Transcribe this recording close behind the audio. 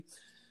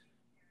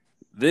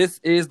This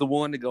is the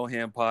One to Go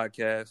Ham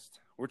podcast.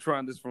 We're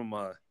trying this from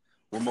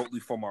remotely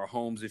from our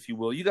homes, if you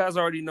will. You guys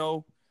already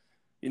know,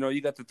 you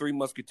got the Three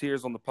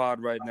Musketeers on the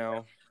pod right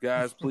now.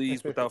 Guys,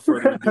 please, without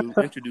further ado,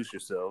 introduce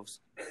yourselves.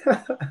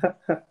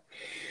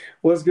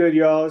 What's good,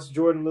 y'all? It's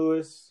Jordan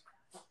Lewis.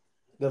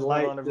 The What's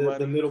light, going on,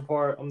 the middle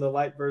part. I'm the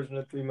light version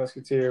of Three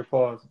Musketeer.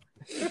 Pause.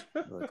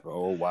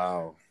 Oh,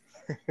 wow.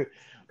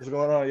 What's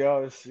going on,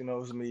 y'all? It's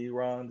me,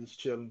 Ron, just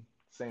chilling.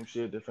 Same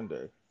shit, different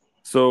day.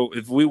 So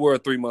if we were a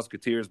Three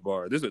Musketeers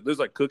bar, there's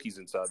like cookies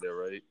inside there,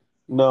 right?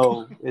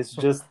 No, it's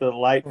just the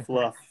light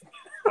fluff.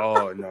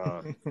 Oh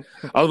no,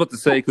 I was about to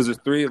say because there's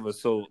three of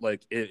us. So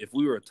like, if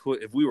we were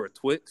a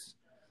Twix,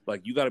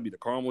 like you got to be the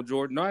caramel,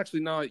 Jordan. No, actually,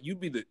 no, you'd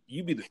be the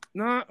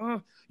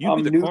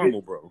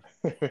caramel, bro.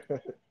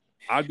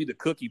 I'd be the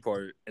cookie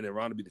part, and then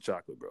Ron would be the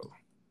chocolate, bro.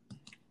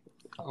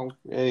 Oh,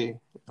 hey,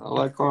 I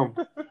like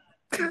caramel.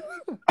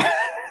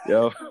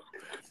 Yo.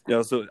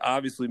 So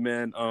obviously,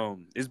 man,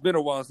 it's been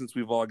a while since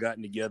we've all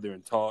gotten together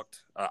and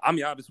talked.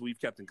 Obviously,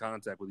 we've kept in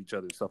contact with each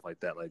other and stuff like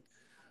that. Like,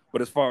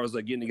 but as far as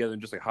like getting together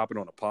and just like hopping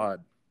on a pod,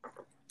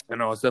 I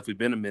know it's definitely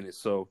been a minute.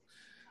 So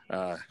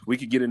we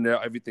could get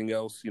into everything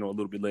else, a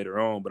little bit later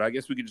on. But I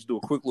guess we could just do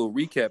a quick little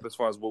recap as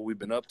far as what we've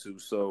been up to.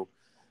 So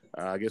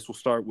I guess we'll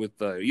start with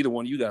either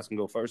one of you guys can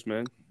go first,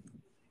 man.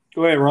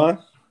 Go ahead,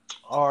 Ron.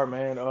 All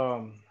right,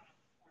 man.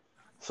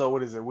 So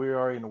what is it? We're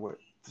already in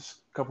just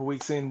a couple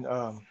weeks in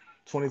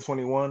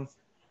 2021.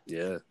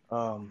 Yeah.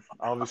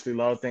 Obviously, a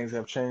lot of things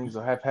have changed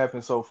or have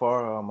happened so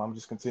far. I'm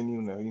just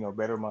continuing to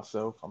better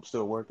myself. I'm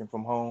still working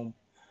from home.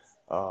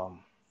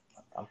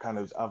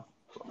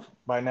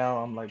 By now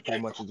I'm like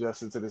pretty much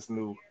adjusted to this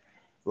new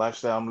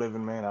lifestyle I'm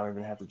living, man. I don't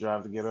even have to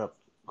drive to get up,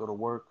 go to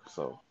work.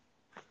 So,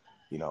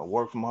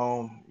 work from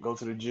home, go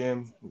to the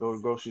gym, go to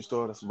the grocery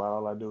store. That's about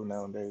all I do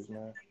nowadays,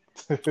 man.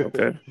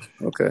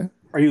 Okay.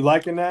 Are you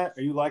liking that?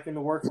 Are you liking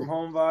the work from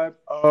home vibe?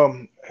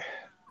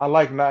 I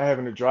like not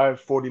having to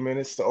drive 40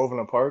 minutes to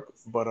Overland Park,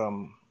 but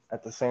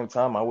at the same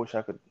time, I wish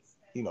I could,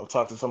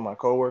 talk to some of my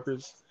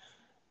coworkers,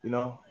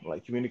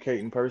 like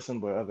communicate in person.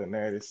 But other than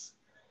that, it's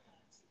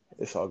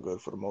all good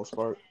for the most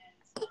part.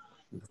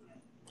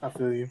 I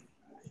feel you.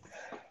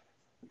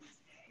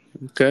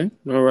 Okay.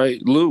 All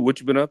right. Lou, what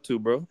you been up to,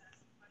 bro?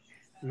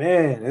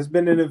 Man, it's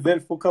been an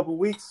eventful couple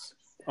weeks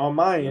on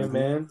my end,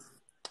 man.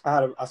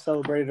 I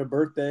celebrated a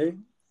birthday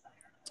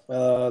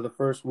the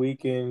first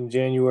week in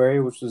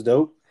January, which was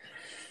dope.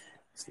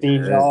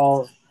 Seen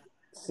y'all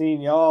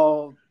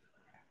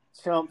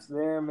chumps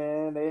there,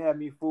 man. They had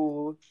me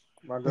fooled.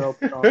 My girl,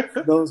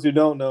 for those who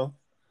don't know.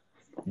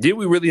 Did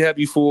we really have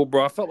you fooled,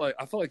 bro? I felt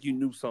like you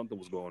knew something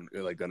was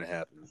gonna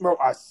happen. Bro,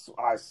 I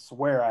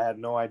swear I had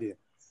no idea.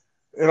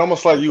 It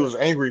almost like you was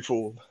angry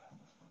fooled.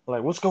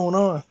 Like, what's going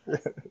on?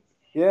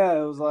 Yeah,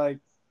 it was like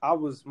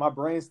my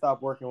brain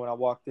stopped working when I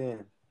walked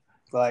in.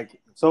 Like,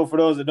 so for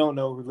those that don't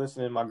know who's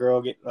listening, my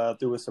girl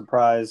threw a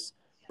surprise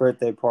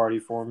birthday party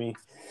for me.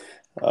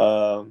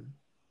 I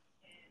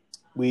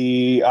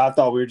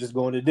thought we were just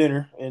going to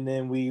dinner, and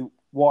then we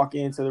walk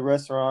into the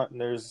restaurant,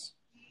 and there's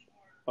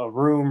a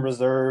room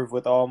reserved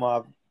with all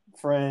my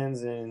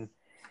friends, and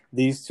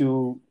these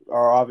two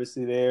are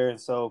obviously there, and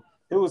so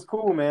it was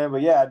cool, man.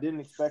 But yeah, I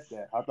didn't expect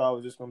that. I thought it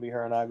was just gonna be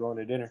her and I going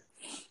to dinner.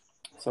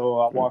 So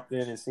I walked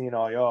in and seen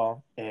all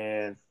y'all,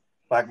 and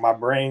like my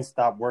brain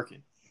stopped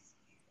working.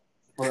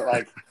 But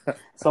like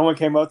someone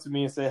came up to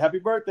me and said, "Happy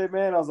birthday,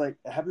 man!" I was like,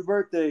 "Happy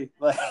birthday!"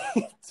 Like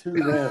to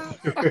them.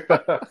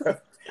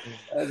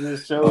 That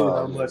just showed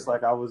how much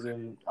like I was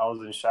in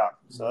shock.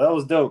 So that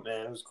was dope,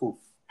 man. It was cool.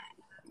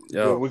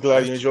 Yo, we're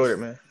glad you enjoyed it,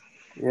 man.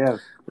 Yeah.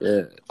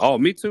 Oh,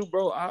 me too,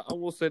 bro. I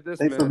will say this,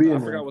 Thanks man. for being I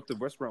there. forgot what the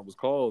restaurant was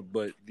called,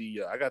 but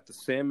I got the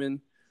salmon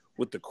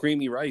with the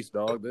creamy rice,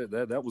 dog.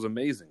 That was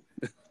amazing.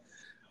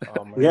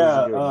 Oh, man, it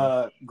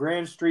was good,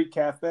 Grand Street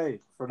Cafe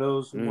for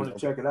those who want to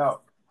check it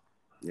out.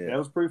 Yeah, it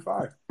was pretty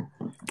fire.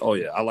 Oh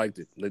yeah, I liked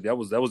it. Like, that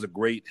was a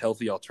great,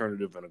 healthy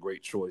alternative and a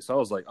great choice. I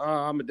was like,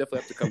 I'm gonna definitely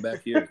have to come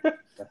back here.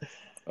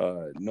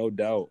 No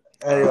doubt.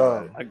 Hey,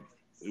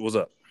 what's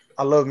up?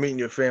 I love meeting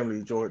your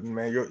family, Jordan,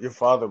 man. Your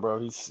father, bro,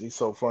 he's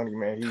so funny,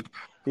 man.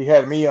 He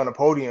had me on the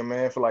podium,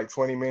 man, for like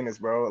 20 minutes,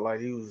 bro.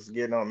 Like he was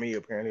getting on me.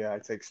 Apparently, I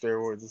take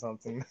steroids or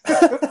something.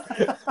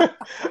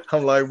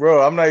 I'm like,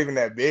 bro, I'm not even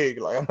that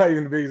big. Like I'm not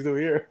even the biggest dude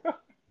here.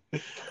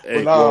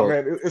 Hey, but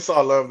man, it's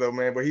all love though,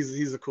 man. But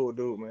he's a cool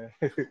dude, man.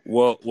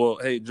 well,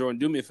 hey, Jordan,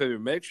 do me a favor.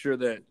 Make sure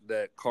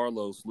that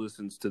Carlos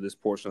listens to this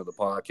portion of the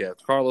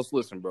podcast. Carlos,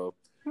 listen, bro.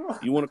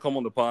 You want to come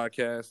on the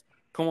podcast?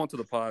 Come on to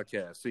the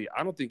podcast. See,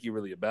 I don't think you're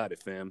really about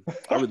it, fam.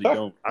 I really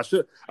don't.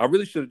 I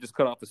really should have just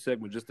cut off a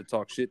segment just to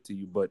talk shit to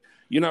you, but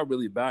you're not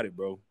really about it,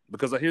 bro.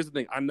 Because here's the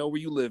thing. I know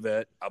where you live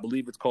at. I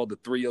believe it's called the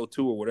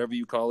 302 or whatever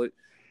you call it.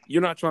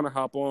 You're not trying to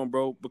hop on,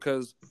 bro,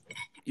 because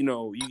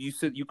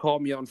you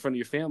called me out in front of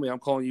your family. I'm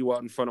calling you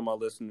out in front of my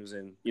listeners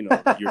and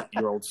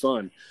your old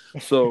son.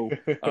 So,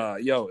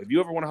 if you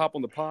ever want to hop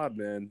on the pod,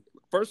 man,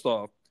 first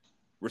off,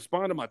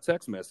 respond to my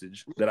text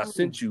message that I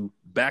sent you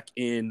back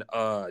in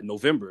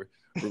November.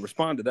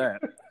 Respond to that,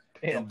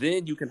 and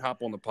then you can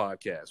hop on the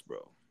podcast,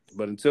 bro.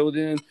 But until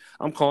then,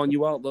 I'm calling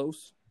you out,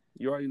 Los.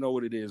 You already know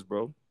what it is,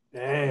 bro.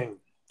 Dang.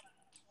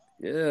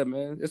 Yeah,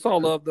 man. It's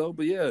all love though.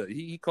 But yeah,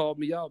 he called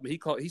me out.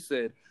 He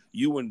said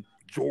you and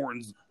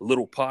Jordan's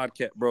little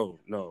podcast, bro.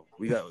 No,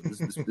 we got this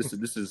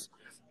is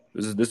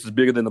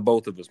bigger than the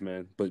both of us,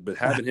 man. But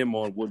having him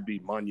on would be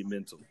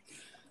monumental.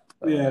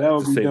 Yeah, that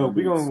would to be say the dope.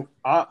 least.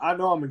 I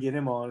know I'm gonna get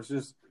him on. It's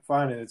just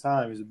finding the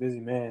time. He's a busy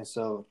man,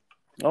 so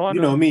Oh, I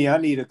you know me. I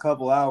need a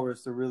couple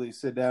hours to really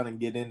sit down and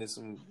get into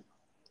some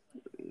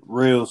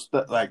real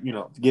stuff, like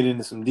get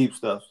into some deep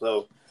stuff.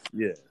 So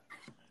yeah,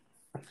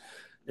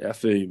 I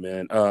feel you,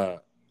 man. I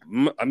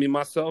mean,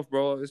 myself,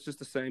 bro, it's just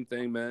the same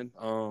thing, man.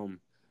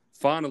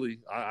 Finally,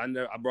 I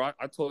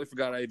totally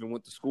forgot I even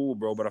went to school,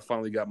 bro, but I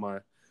finally got my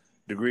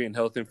degree in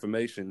health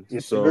information.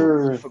 yes, So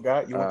sir. You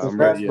forgot you went to I'm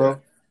Congrats, ready.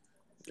 bro.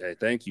 Hey,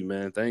 thank you,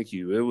 man. Thank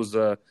you. It was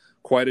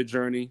quite a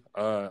journey.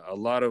 A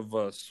lot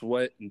of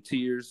sweat and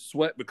tears.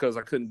 Sweat because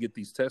I couldn't get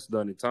these tests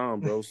done in time,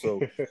 bro.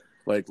 So,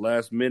 like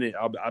last minute,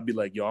 I'll be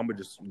like, yo, I'm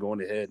just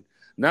going ahead.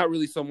 Not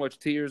really so much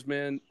tears,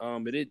 man.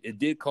 It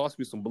did cost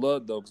me some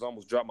blood though, because I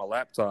almost dropped my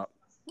laptop,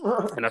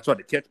 and I tried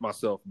to catch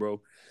myself,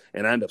 bro.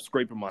 And I ended up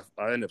scraping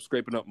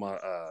up my.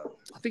 I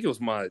think it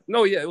was my.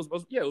 No, yeah, it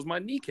was my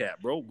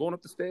kneecap, bro. Going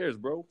up the stairs,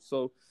 bro.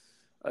 So.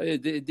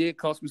 It did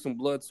cost me some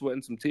blood, sweat,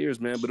 and some tears,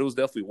 man, but it was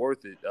definitely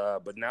worth it.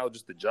 But now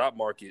just the job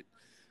market,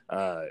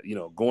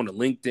 going to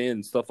LinkedIn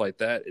and stuff like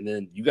that, and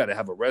then you got to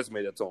have a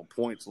resume that's on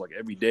point. So like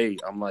every day,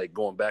 I'm like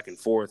going back and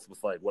forth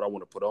with like what I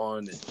want to put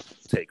on and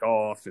take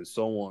off and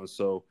so on.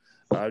 So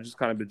I've just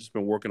kind of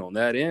been working on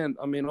that, and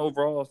I mean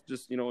overall,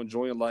 just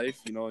enjoying life,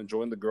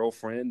 enjoying the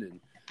girlfriend,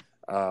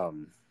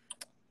 and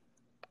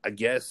I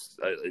guess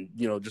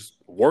just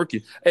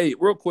working. Hey,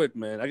 real quick,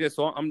 man. I guess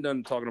I'm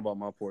done talking about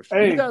my portion.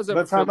 Hey, You guys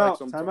ever but time feel like out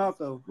sometimes...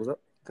 though. What's up?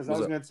 Because I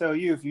was going to tell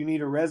you, if you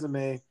need a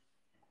resume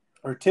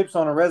or tips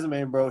on a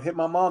resume, bro, hit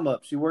my mom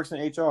up. She works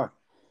in HR. So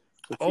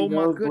she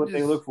knows what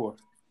they look for.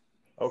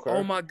 Okay.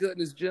 Oh my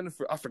goodness,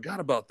 Jennifer, I forgot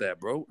about that,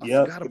 bro. I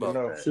Yep. forgot about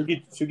that.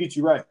 She'll get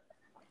you right.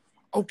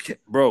 Okay,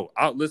 bro.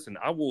 I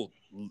will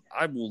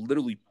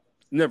literally.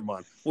 Never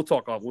mind. We'll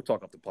talk off the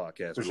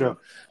podcast for sure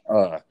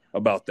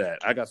about that.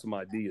 I got some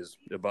ideas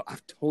about. I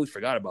totally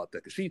forgot about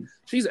that because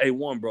she's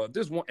A1, bro. If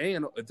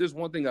there's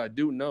one thing I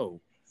do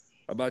know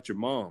about your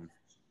mom,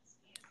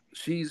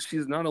 she's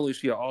not only is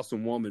she an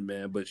awesome woman,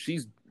 man, but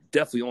she's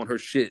definitely on her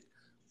shit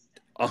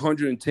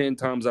 110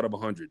 times out of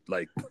 100.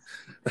 Like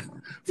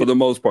for the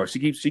most part, she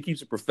keeps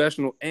it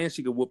professional, and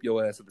she can whoop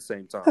your ass at the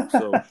same time.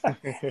 So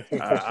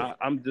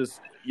I'm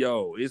just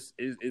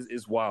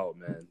it's wild,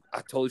 man. I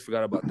totally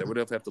forgot about that. We'll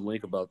definitely have to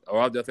link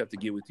I'll definitely have to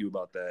get with you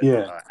about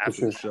that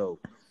after the show.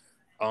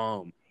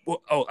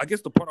 I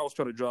guess the part I was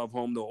trying to drive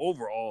home though,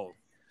 overall,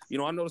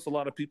 I noticed a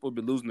lot of people have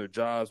been losing their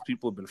jobs,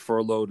 people have been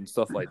furloughed and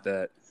stuff like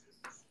that.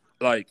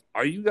 Like,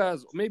 are you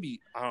guys maybe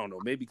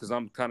because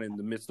I'm kind of in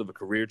the midst of a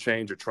career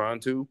change or trying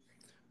to.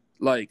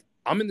 Like,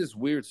 I'm in this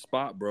weird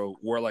spot, bro,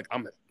 where like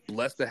I'm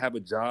blessed to have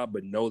a job,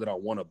 but know that I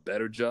want a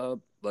better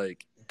job.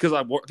 Like, because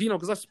I work,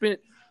 because I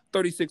spent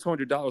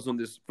 $3,600 on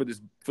this for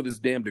this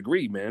damn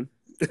degree, man.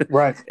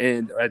 Right.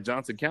 And at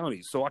Johnson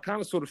County, so I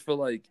kind of sort of feel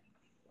like,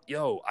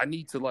 I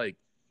need to like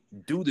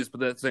do this,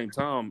 but at the same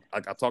time,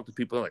 like I talk to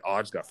people like, oh,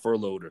 I just got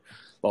furloughed or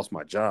lost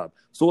my job.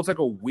 So it's like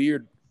a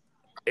weird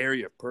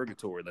area of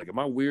purgatory. Like, am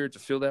I weird to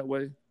feel that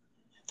way?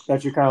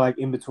 That you're kind of like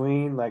in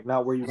between, like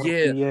not where you want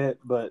to be yet,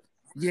 but.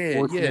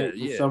 Yeah.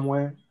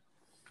 Somewhere.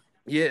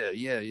 Yeah.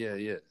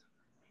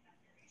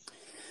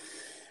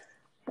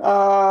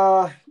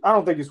 I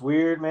don't think it's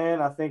weird,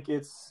 man. I think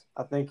it's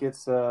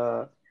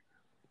a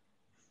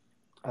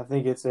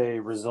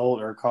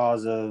result or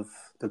cause of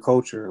the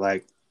culture,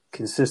 like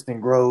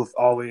consistent growth,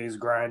 always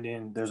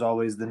grinding. There's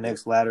always the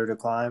next ladder to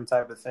climb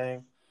type of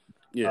thing.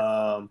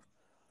 Yeah. And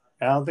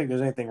I don't think there's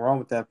anything wrong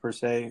with that per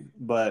se,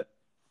 but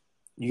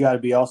you got to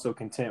be also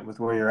content with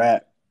where you're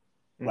at.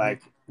 Mm-hmm.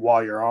 Like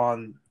while you're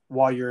on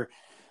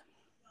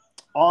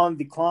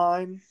the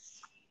climb,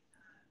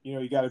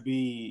 you got to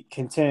be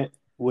content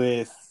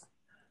with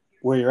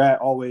where you're at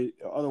always.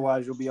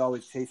 Otherwise, you'll be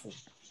always chasing.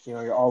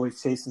 You're always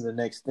chasing the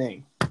next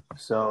thing.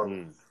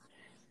 So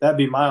that'd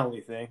be my only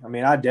thing. I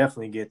mean, I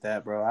definitely get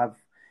that, bro. I've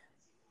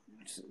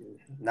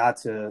not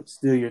to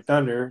steal your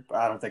thunder.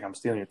 I don't think I'm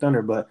stealing your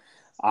thunder, but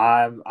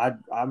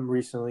I'm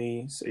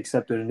recently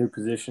accepted a new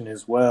position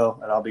as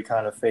well, and I'll be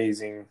kind of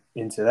phasing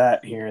into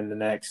that here in the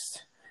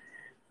next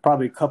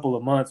probably a couple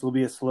of months. Will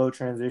be a slow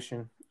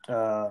transition.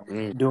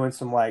 Doing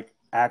some like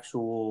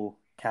actual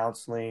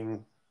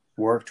counseling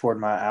work toward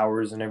my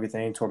hours and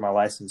everything, toward my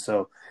license.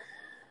 So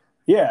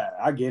yeah,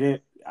 I get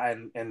it.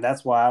 And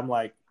that's why I'm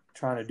like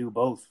trying to do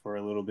both for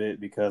a little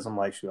bit, because I'm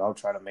like, shoot, I'll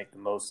try to make the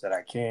most that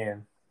I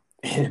can.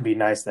 It'd be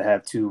nice to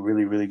have two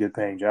really, really good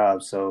paying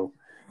jobs. So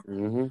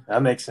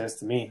that makes sense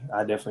to me.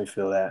 I definitely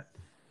feel that.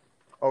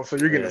 Oh, so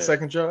you're getting a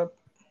second job?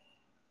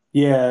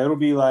 Yeah, it'll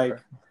be like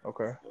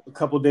okay. A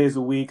couple of days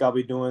a week I'll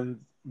be doing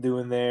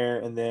there,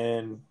 and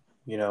then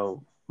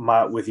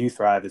with You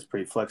Thrive is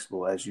pretty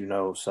flexible, as you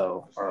know,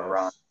 so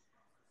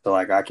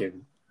like I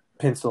can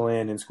pencil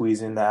in and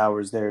squeeze in the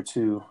hours there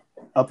too.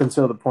 up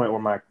until the point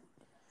where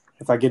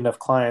if I get enough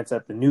clients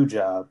at the new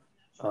job,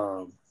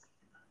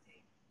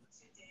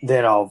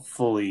 then I'll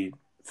fully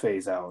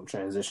phase out and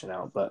transition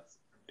out. But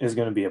it's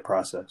going to be a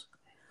process.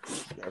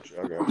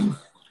 Gotcha. I got you.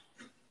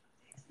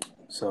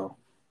 So,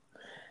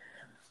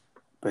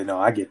 but no,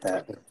 I get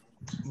that.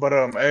 But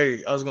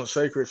hey, I was gonna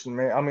say, Christian,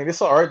 man. I mean,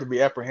 it's all right to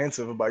be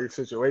apprehensive about your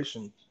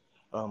situation,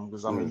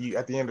 because I mean, you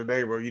at the end of the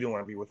day, bro, you don't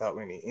want to be without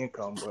any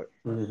income. But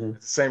at the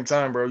same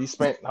time, bro, you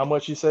spent how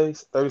much? You say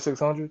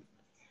 $3,600?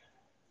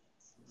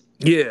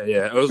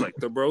 Yeah. It was like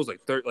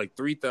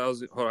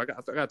 3,000. Hold on, I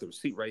got the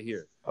receipt right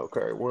here.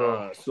 Okay,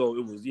 well, so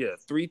it was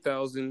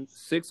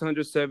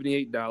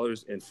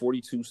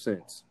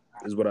 $3,678.42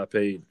 is what I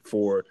paid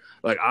for.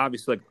 Like,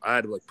 obviously, like I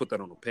had to put that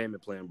on a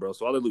payment plan, bro.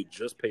 So I literally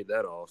just paid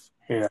that off.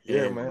 Yeah,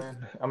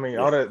 man. I mean,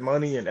 all that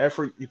money and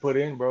effort you put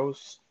in,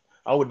 bros,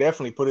 I would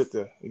definitely put it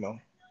to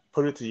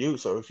you.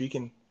 So if you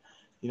can,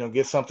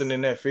 get something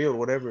in that field,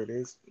 whatever it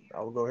is,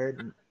 I will go ahead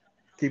and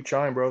keep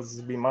trying, bros.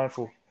 Just be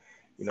mindful.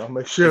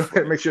 Make sure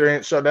it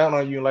ain't shut down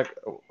on you like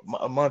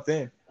a month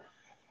in.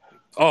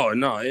 Oh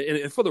no!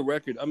 And for the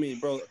record, I mean,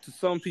 bro, to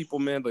some people,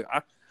 man, like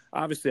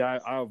I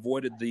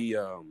avoided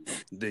the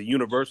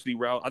university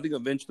route. I think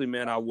eventually,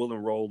 man, I will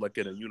enroll like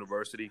in a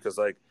university because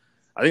I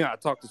think I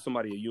talked to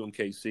somebody at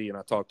UMKC and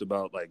I talked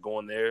about like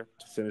going there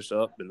to finish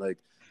up and like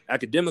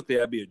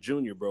academically I'd be a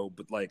junior, bro.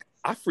 But like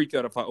I freak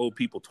out if I owe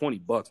people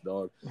 $20,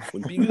 dog.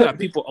 When you got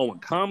people owing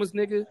commas,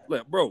 nigga,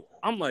 like bro,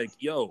 I'm like,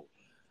 yo,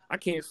 I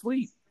can't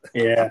sleep.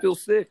 Yeah, I feel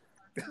sick.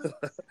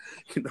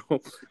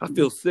 I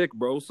feel sick,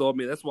 bro. So I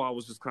mean, that's why I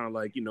was just kind of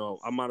like,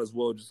 I might as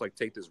well just like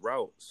take this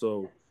route.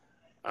 So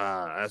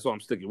that's why I'm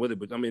sticking with it.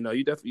 But I mean, no,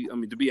 you definitely. I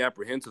mean, to be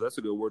apprehensive, that's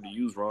a good word to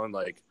use, Ron.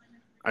 Like,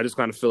 I just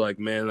kind of feel like,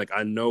 man, like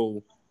I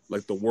know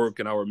like the work,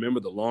 and I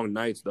remember the long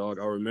nights, dog.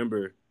 I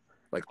remember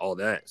like all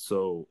that.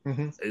 So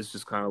it's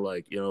just kind of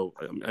like,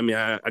 I mean,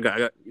 I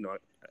got I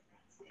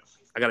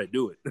got to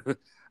do it.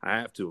 I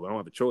have to. I don't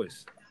have a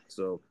choice.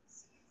 So.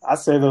 I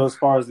say though, as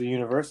far as the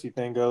university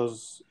thing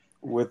goes,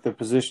 with the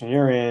position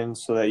you're in,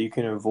 so that you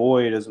can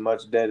avoid as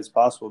much debt as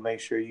possible,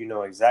 make sure you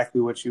know exactly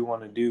what you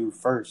want to do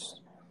first.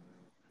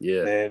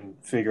 Yeah. Then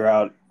figure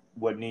out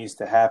what needs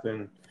to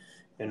happen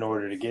in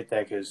order to get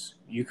that, because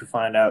you could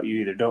find out you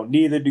either don't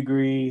need the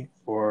degree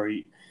or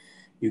you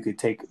could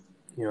take,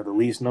 the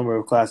least number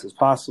of classes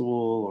possible,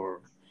 or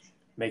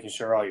making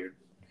sure all your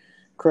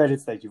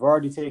credits that you've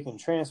already taken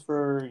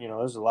transfer.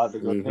 There's a lot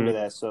that goes into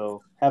that.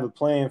 So have a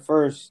plan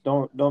first.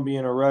 Don't be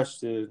in a rush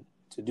to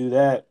do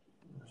that.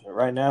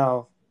 Right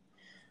now,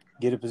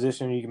 get a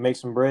position where you can make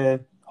some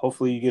bread.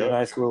 Hopefully you get a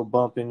nice little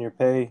bump in your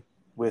pay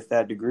with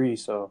that degree.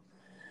 So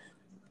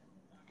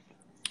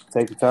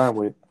take your time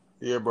with it.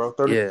 Yeah, bro.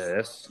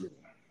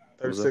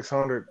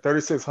 3,600.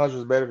 3,600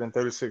 is better than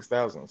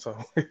 36,000. So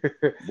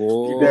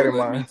boy, keep that in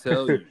mind.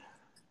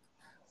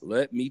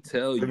 Let me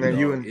tell you, man,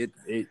 you in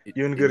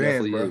good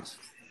hands, bro. Is.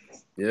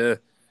 Yeah,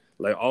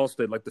 like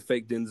Allstate, like the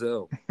fake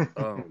Denzel.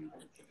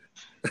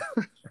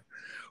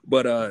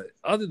 But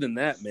other than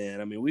that,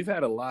 man, I mean, we've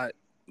had a lot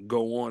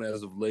go on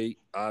as of late.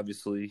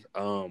 Obviously,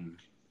 I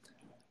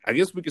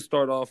guess we could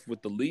start off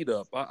with the lead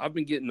up. I've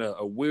been getting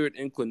a weird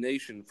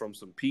inclination from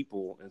some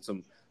people and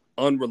some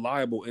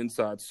unreliable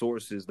inside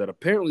sources that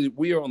apparently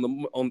we are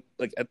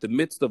at the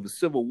midst of a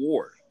civil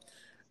war.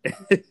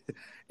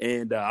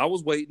 And I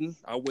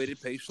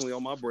waited patiently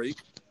on my break,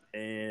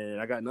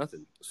 and I got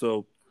nothing.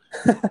 So,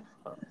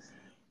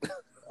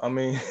 I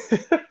mean,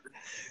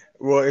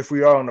 well, if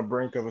we are on the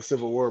brink of a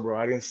civil war, bro,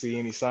 I didn't see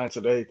any signs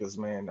today because,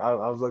 man, I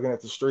was looking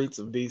at the streets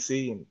of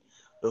D.C. and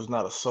there was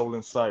not a soul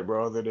in sight,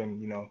 bro, other than,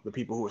 the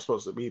people who were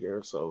supposed to be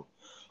there. So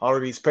all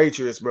of these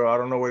patriots, bro, I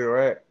don't know where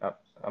they're at.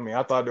 I mean,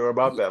 I thought they were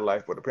about that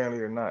life, but apparently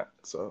they're not.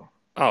 So.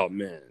 Oh,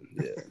 man.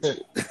 Yeah.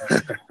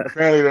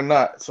 Apparently they're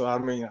not. So, I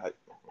mean,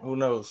 who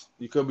knows?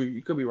 You could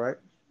be right.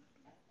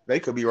 They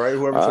could be right.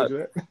 Whoever said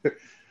you that.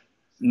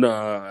 No,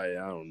 I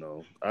don't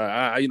know.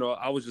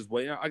 I was just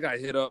waiting. I got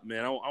hit up,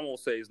 man. I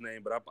won't say his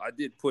name, but I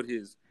did put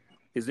his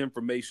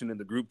information in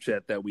the group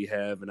chat that we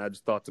have, and I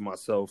just thought to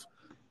myself,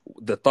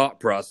 the thought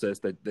process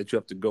that you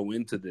have to go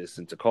into this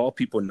and to call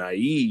people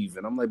naive,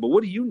 and I'm like, but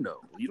what do you know?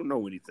 You don't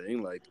know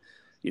anything. Like,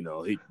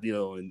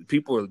 and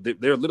people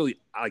they're literally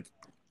like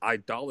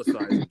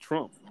idolatrizing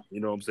Trump. You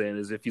know what I'm saying?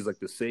 As if he's like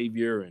the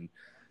savior. And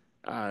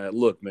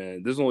look,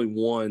 man, there's only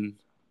one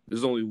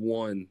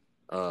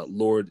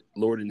Lord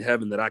in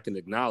heaven that I can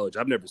acknowledge.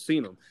 I've never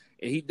seen him,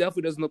 and he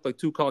definitely doesn't look like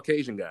two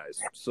Caucasian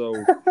guys. So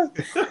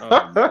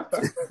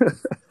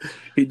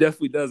he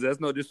definitely does.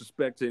 That's no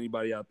disrespect to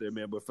anybody out there,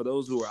 man. But for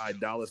those who are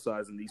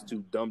idolatrizing these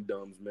two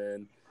dum-dums,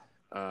 man,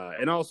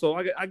 and also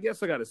I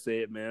guess I got to say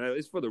it, man.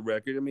 It's for the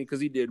record. I mean,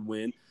 because he did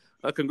win.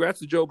 Congrats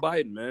to Joe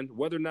Biden, man.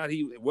 Whether or not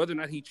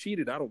he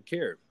cheated, I don't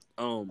care.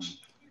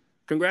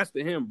 Congrats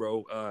to him,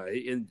 bro.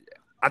 And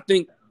I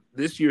think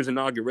this year's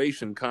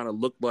inauguration kind of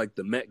looked like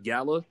the Met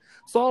Gala.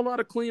 Saw a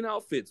lot of clean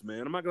outfits,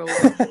 man. I'm not gonna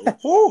lie.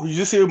 Oh, you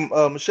just hear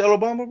Michelle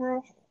Obama,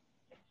 bro?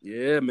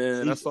 Yeah,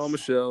 man. Jesus. I saw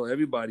Michelle.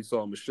 Everybody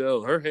saw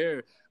Michelle. Her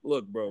hair.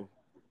 Look, bro.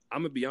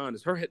 I'm gonna be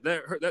honest.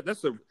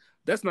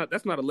 That's not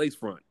a lace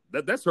front.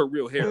 That's her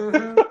real hair.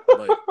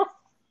 Like,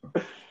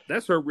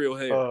 that's her real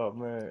hair. Oh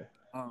man.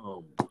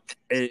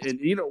 And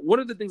you know, one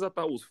of the things I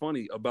thought was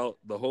funny about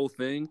the whole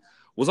thing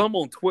was I'm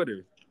on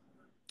Twitter,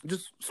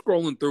 just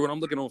scrolling through, and I'm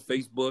looking on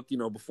Facebook, you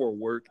know, before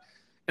work,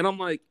 and I'm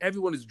like,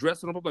 everyone is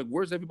dressing up. I'm like,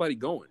 where's everybody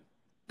going?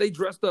 They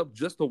dressed up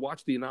just to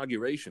watch the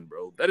inauguration,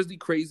 bro. That is the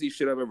craziest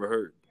shit I've ever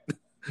heard.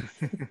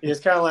 It's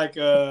kind of like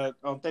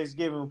on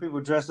Thanksgiving when people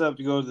dress up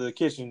to go to the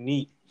kitchen and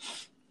eat.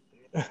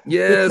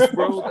 Yes,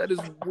 bro, that is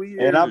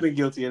weird. And I've been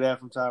guilty of that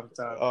from time to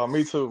time.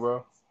 Me too,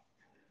 bro.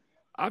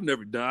 I've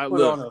never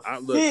done. I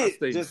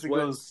stayed just to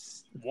go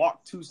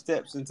walk 2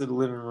 steps into the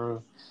living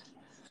room.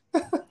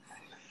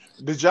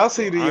 Did y'all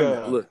see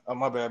the? Oh,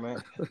 my bad,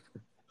 man.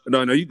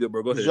 No, you good,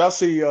 bro. Go ahead. Did y'all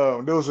see?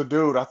 There was a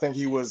dude. I think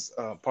he was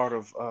part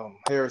of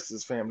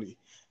Harris's family.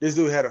 This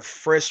dude had a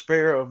fresh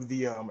pair of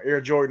the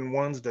Air Jordan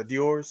 1s, the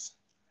Dior's.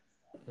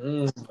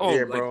 Oh,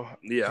 yeah, bro.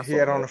 Yeah, he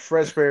had on a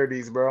fresh pair of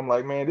these, bro. I'm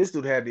like, man, this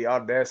dude had the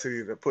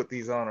audacity to put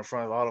these on in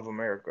front of all of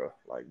America.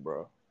 Like,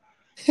 bro,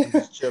 he's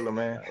just chilling,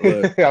 man.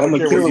 I'm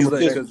gonna kill him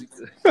because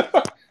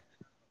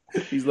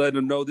he's letting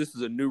them know this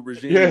is a new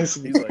regime. Yes.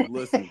 He's like,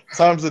 listen,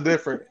 times are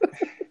different.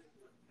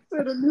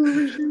 A new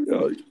regime.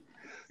 Yo,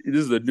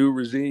 this is a new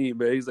regime,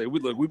 man. He's like,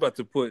 we about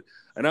to put,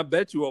 and I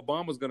bet you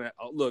Obama's gonna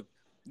look.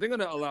 They're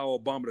gonna allow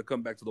Obama to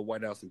come back to the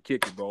White House and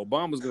kick it, bro.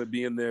 Obama's gonna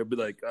be in there, and be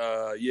like,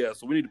 yeah,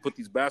 so we need to put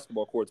these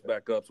basketball courts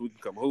back up so we can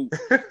come hoop.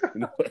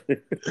 You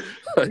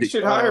know? He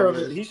should hire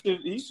him.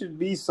 He should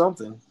be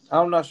something.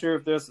 I'm not sure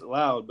if that's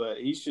allowed, but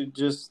he should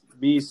just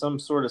be some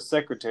sort of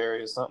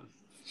secretary or something.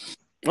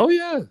 Oh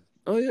yeah.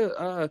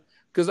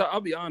 Because I'll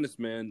be honest,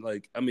 man.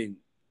 Like, I mean,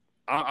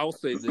 I'll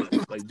say this: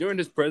 like during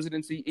his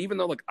presidency, even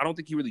though like I don't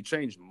think he really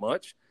changed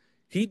much,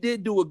 he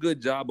did do a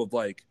good job of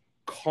like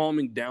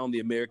calming down the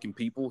American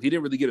people. He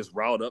didn't really get us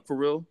riled up for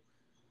real.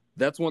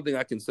 That's one thing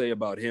I can say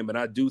about him, and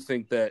I do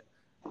think that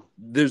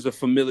there's a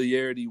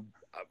familiarity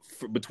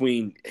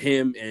between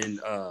him and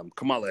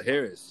Kamala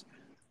Harris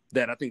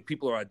that I think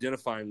people are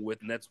identifying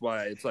with, and that's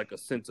why it's like a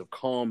sense of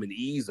calm and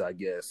ease, I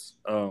guess,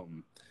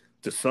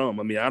 to some.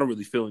 I mean, I don't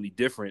really feel any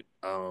different.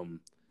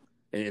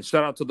 And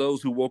shout out to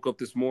those who woke up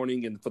this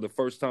morning and for the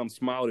first time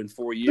smiled in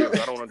 4 years.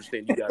 I don't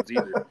understand you guys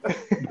either.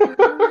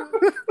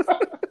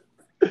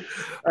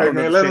 Hey,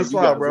 man, let him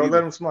smile, bro.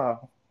 Let him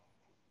smile.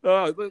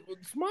 Smile,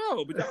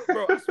 but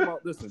bro, I smile.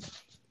 Listen,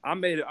 I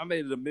made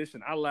it a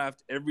mission. I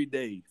laughed every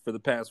day for the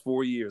past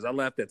 4 years. I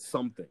laughed at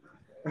something.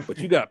 But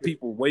you got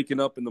people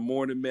waking up in the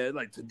morning, man,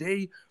 like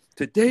today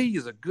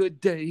is a good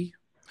day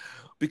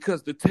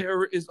because the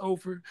terror is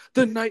over,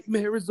 the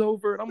nightmare is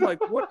over. And I'm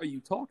like, what are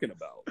you talking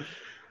about?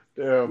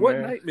 Yeah, what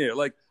man. Nightmare?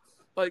 Like,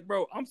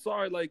 bro, I'm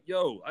sorry. Like,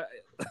 yo,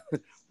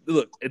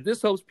 look, if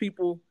this helps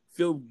people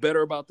feel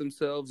better about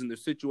themselves and their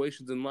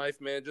situations in life,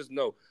 man, just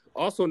know.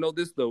 Also know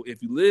this though: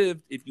 if you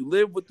live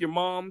with your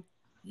mom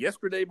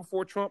yesterday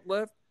before Trump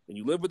left, and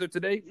you live with her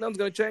today, nothing's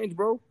gonna change,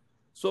 bro.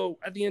 So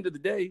at the end of the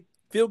day,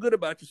 feel good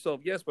about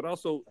yourself, yes, but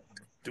also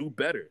do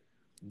better.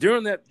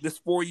 During this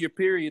 4-year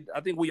period,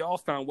 I think we all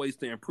found ways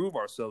to improve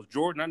ourselves.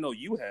 Jordan, I know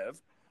you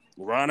have.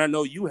 Ron, I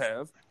know you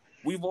have.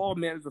 We've all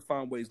managed to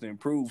find ways to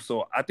improve.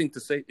 So I think to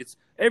say it's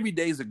every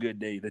day is a good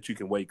day that you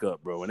can wake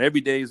up, bro. And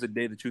every day is a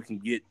day that you can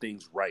get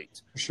things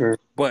right. Sure.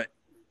 But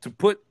to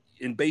put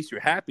and base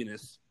your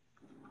happiness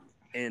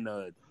in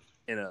a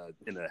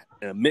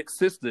mixed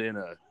sister and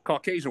a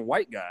Caucasian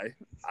white guy,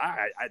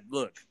 I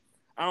look,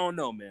 I don't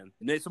know, man.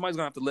 And somebody's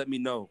gonna have to let me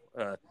know.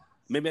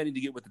 Maybe I need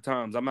to get with the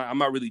times. I'm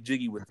not really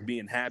jiggy with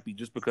being happy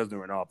just because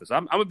they're in office.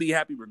 I'm gonna be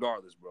happy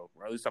regardless, bro.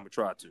 Or at least I'm gonna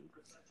try to.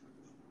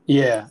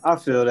 Yeah, I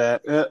feel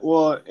that.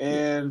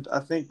 And I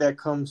think that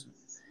comes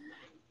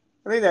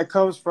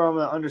from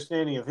an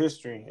understanding of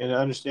history and an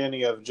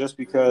understanding of just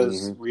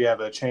because we have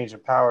a change in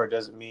power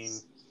doesn't mean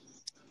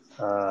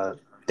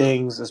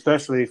things,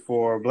 especially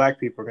for Black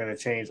people, are going to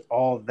change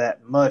all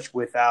that much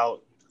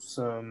without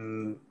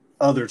some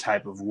other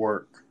type of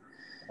work.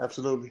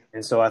 Absolutely.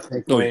 And so I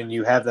think when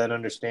you have that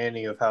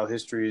understanding of how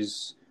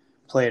history's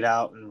played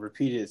out and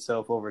repeated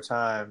itself over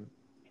time,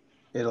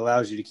 it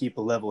allows you to keep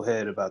a level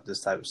head about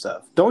this type of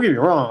stuff. Don't get me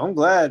wrong. I'm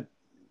glad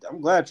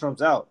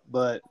Trump's out,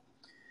 but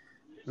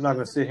I'm not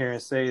going to sit here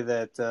and say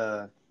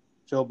that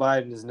Joe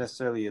Biden is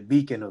necessarily a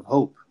beacon of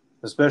hope,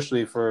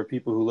 especially for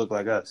people who look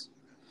like us.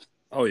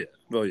 Oh yeah.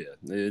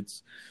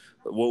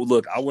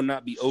 Look, I will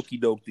not be okey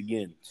doked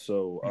again.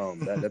 So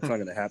that's not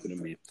going to happen to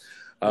me.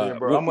 Yeah,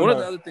 bro, one of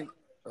the other things.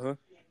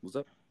 What's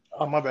up?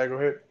 Oh, my bad. Go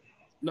ahead.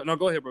 No,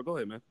 go ahead, bro. Go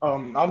ahead, man.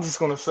 I'm just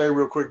gonna say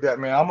real quick that,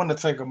 man, I'm gonna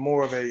take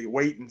more of a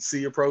wait and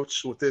see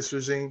approach with this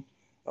regime.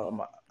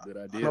 Good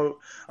idea.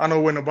 I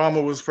know when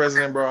Obama was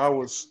president, bro, I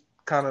was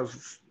kind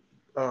of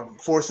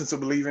forced into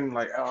believing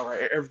like, all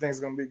right, everything's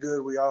gonna be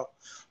good. All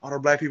the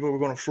Black people were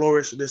gonna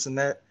flourish, this and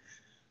that.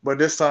 But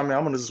this time, man,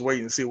 I'm gonna just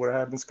wait and see what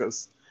happens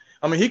because,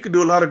 I mean, he could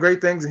do a lot of great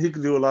things and he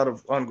could do a lot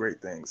of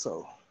ungreat things.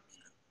 So,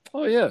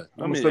 oh yeah,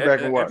 I'm gonna step back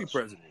and watch.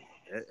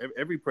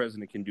 Every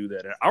president can do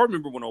that. I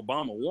remember when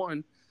Obama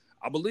won.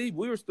 I believe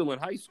we were still in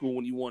high school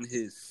when he won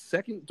his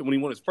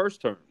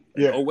first term.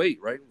 Yeah. 08,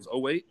 right? It was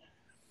 08.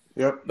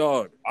 Yep.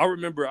 Dog, I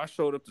remember I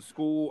showed up to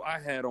school. I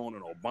had on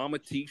an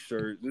Obama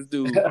T-shirt. This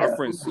dude, our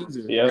friend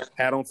Caesar, Yep.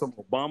 had on some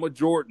Obama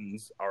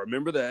Jordans. I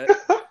remember that.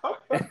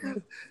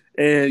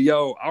 And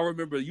yo, I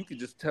remember you could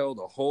just tell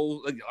the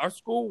whole. Like, our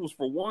school was,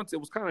 for once, it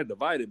was kind of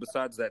divided.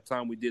 Besides that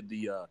time we did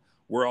the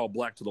 "We're All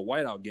Black" to the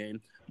whiteout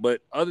game,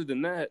 but other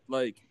than that,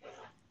 like,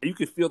 you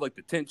could feel like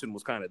the tension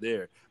was kind of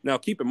there. Now,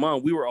 keep in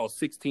mind, we were all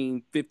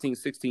 15,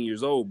 16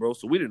 years old, bro.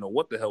 So we didn't know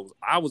what the hell was.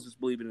 I was just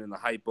believing in the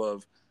hype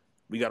of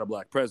we got a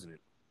black president.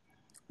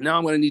 Now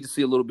I'm going to need to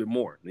see a little bit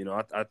more. You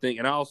know, I think,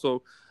 and I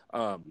also,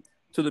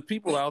 to the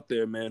people out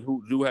there, man,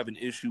 who do have an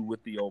issue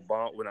with the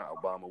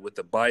with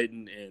the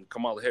Biden and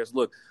Kamala Harris.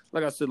 Look,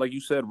 like I said, like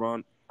you said,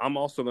 Ron, I'm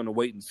also going to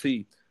wait and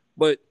see.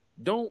 But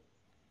don't,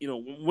 you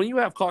know, when you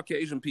have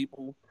Caucasian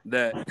people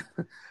that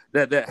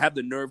that have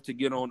the nerve to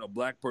get on a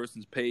black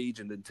person's page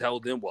and then tell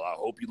them, well, I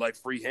hope you like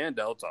free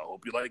handouts, I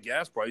hope you like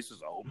gas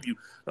prices, I hope you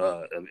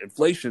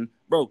inflation,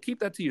 bro, keep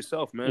that to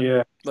yourself, man.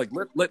 Yeah. Like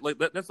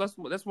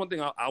that's one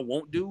thing I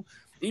won't do,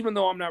 even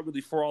though I'm not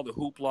really for all the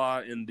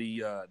hoopla and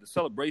the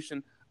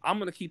celebration. I'm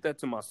going to keep that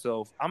to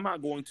myself. I'm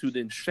not going to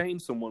then shame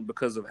someone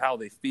because of how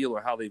they feel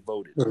or how they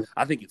voted.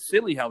 I think it's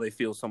silly how they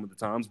feel some of the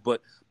times,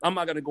 but I'm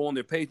not going to go on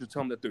their page and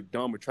tell them that they're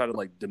dumb or try to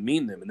like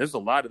demean them. And there's a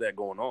lot of that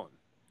going on.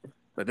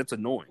 Like, that's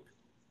annoying.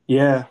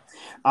 Yeah.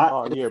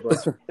 Yeah, bro.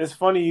 It's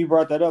funny you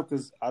brought that up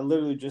because I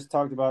literally just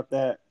talked about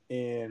that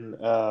in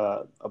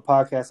a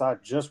podcast I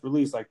just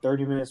released like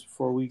 30 minutes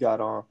before we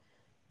got on.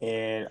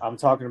 And I'm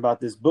talking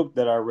about this book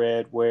that I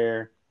read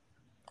where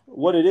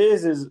what it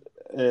is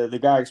the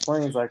guy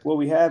explains, like, what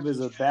we have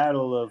is a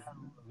battle of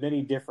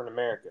many different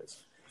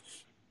Americas,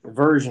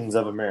 versions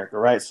of America,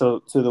 right? So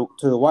to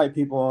the white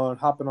people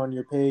hopping on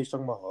your page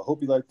talking about, I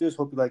hope you like this,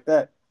 hope you like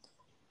that,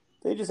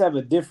 they just have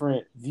a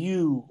different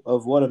view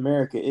of what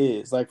America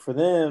is. Like, for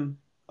them,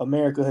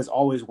 America has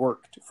always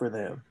worked for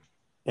them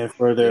and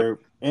for their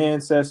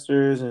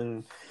ancestors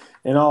and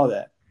all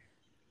that.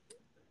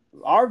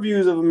 Our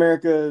views of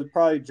America is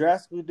probably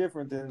drastically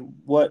different than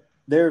what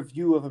their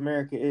view of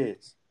America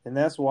is. And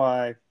that's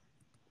why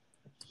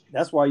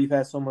you've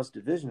had so much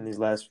division these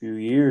last few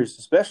years,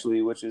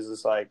 especially, which is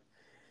just like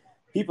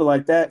people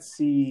like that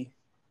see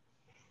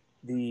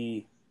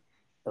the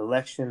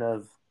election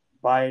of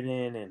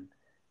Biden and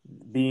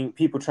being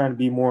people trying to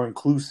be more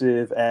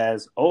inclusive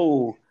as,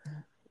 oh,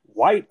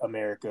 white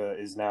America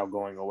is now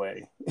going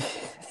away.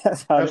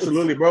 That's how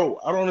Absolutely, bro.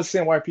 I don't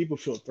understand why people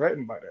feel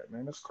threatened by that,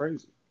 man. That's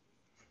crazy.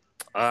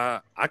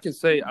 I can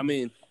say, I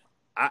mean,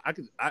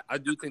 I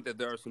do think that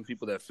there are some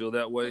people that feel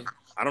that way.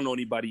 I don't know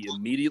anybody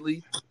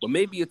immediately, but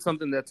maybe it's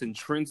something that's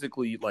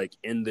intrinsically like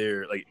in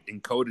their, like,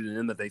 encoded in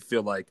them, that they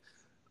feel like,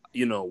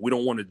 you know, we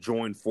don't want to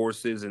join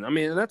forces, and I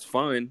mean, that's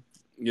fine.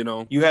 You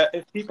know, you have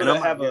people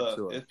that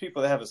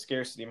have a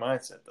scarcity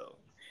mindset, though.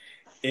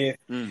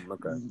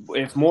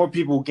 If more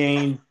people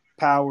gain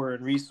power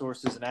and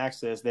resources and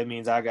access, that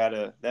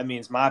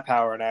means my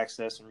power and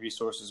access and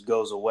resources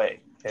goes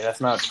away, and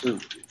that's not true.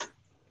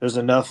 There's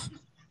enough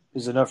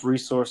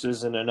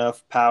resources and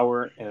enough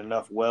power and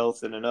enough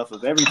wealth and enough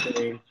of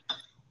everything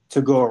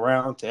to go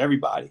around to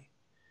everybody.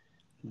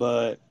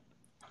 But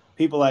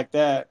people like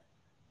that,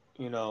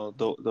 you know,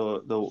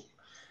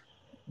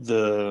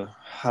 the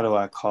how do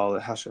I call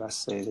it? How should I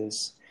say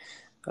this?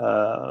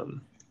 The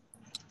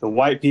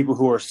white people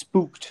who are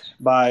spooked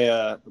by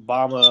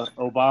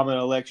Obama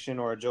election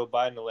or a Joe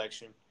Biden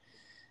election,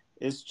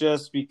 it's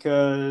just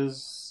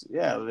because,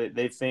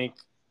 they think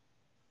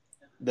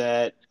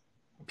that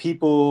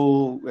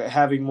people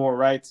having more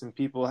rights and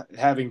people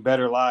having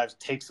better lives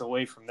takes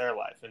away from their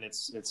life, and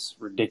it's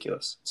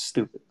ridiculous. It's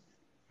stupid.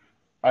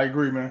 I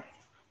agree, man.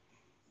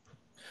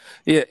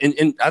 Yeah,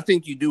 and I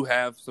think you do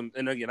have some,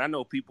 and again, I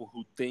know people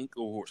who think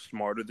or who are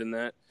smarter than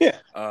that. Yeah.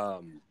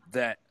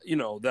 That, you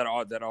know, that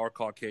are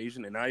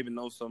Caucasian, and I even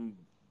know some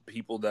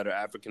people that are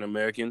African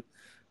American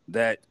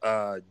that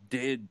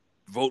did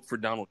vote for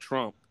Donald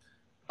Trump.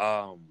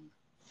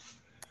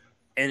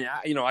 And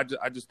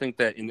I just think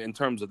that in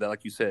terms of that,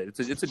 like you said,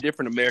 it's a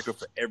different America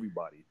for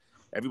everybody.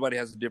 Everybody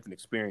has a different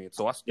experience.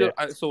 So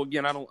so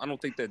again, I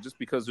don't think that just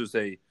because there's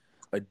a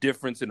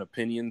difference in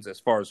opinions as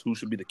far as who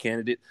should be the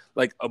candidate,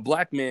 like a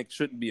black man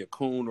shouldn't be a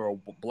coon or a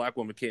black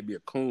woman can't be a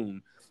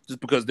coon just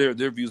because their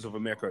views of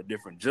America are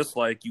different. Just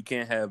like you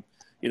can't have,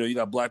 you know, you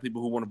got black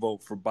people who want to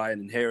vote for Biden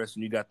and Harris,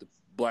 and you got the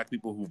black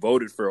people who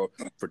voted for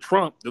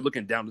Trump. They're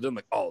looking down to them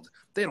like, oh,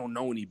 they don't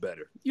know any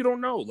better. You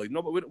don't know, like,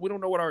 no, but we don't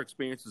know what our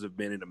experiences have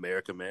been in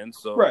America, man.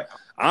 So right.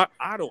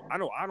 I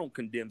don't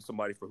condemn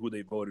somebody for who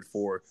they voted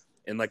for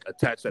and like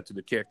attach that to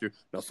the character.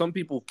 Now, some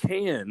people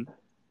can,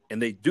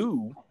 and they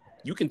do.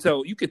 You can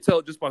tell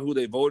just by who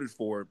they voted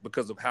for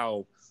because of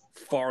how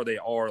far they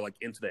are like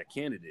into that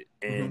candidate,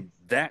 and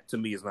that to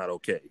me is not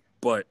okay.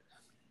 But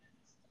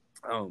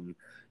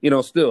you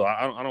know, still,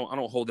 I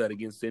don't hold that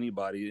against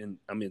anybody. And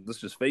I mean, let's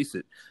just face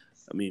it.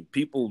 I mean,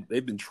 people,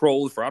 they've been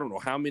trolled for I don't know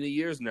how many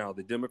years now.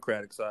 The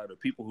Democratic side, or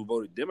people who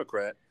voted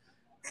Democrat,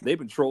 they've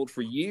been trolled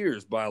for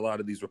years by a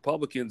lot of these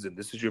Republicans. And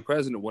this is your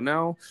president. Well,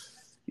 now,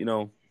 you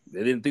know,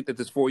 They didn't think that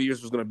this 4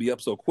 years was going to be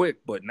up so quick,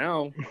 but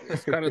now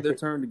it's kind of their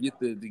turn to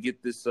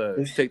get this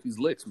take these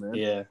licks, man.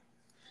 Yeah.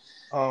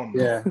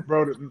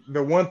 Bro,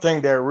 the one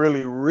thing that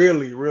really,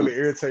 really, really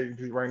irritates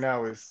me right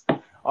now is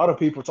all the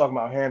people talking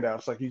about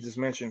handouts, like you just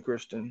mentioned,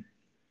 Christian.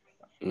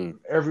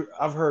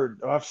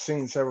 I've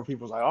seen several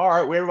people like, all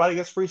right, well, everybody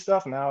gets free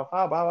stuff now.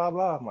 Blah blah blah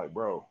blah. I'm like,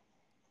 bro,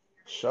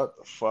 shut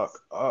the fuck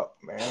up,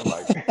 man.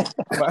 Like,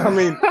 I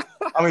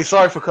mean,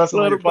 sorry for cussing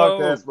on your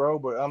podcast, bro,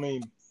 but I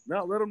mean,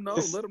 no, let them know.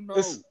 Let them know.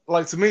 It's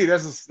like, to me,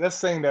 that's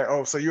saying that,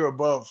 oh, so you're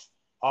above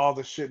all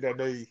the shit that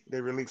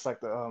they released,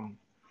 like the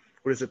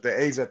what is it, the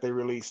AIDS that they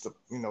released,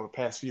 the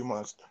past few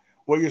months.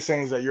 What you're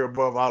saying is that you're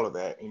above all of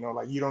that,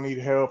 like you don't need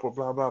help or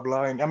blah blah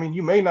blah. And I mean,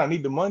 you may not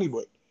need the money,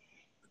 but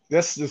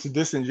that's just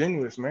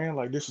disingenuous, man.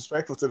 Like,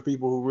 disrespectful to the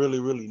people who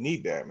really, really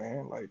need that,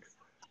 man. Like,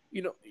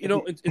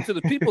 and to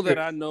the people that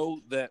I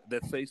know that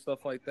say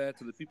stuff like that,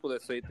 to the people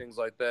that say things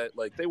like that,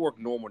 like, they work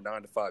normal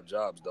 9-to-5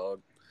 jobs, dog.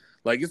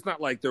 Like, it's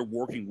not like they're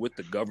working with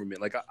the government.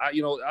 Like,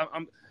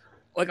 I'm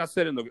like I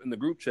said in the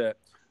group chat,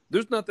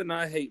 there's nothing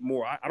I hate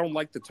more. I don't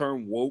like the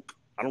term woke.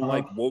 I don't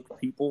like woke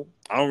people.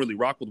 I don't really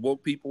rock with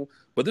woke people.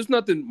 But there's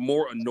nothing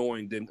more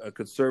annoying than a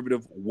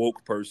conservative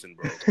woke person,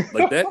 bro.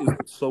 Like, that is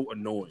so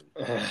annoying.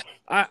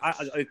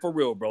 I for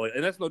real, bro.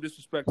 And that's no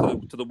disrespect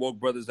to the woke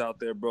brothers out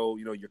there, bro.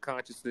 Your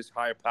consciousness,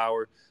 higher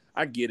power.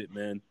 I get it,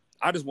 man.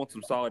 I just want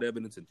some solid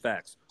evidence and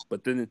facts.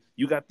 But then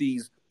you got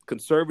these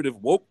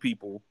conservative woke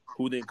people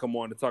who then come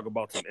on to talk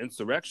about some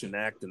insurrection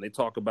act, and they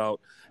talk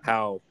about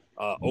how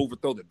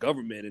overthrow the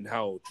government and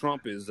how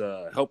Trump is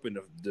helping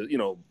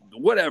the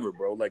whatever,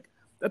 bro. Like,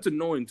 that's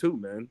annoying too,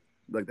 man.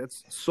 Like,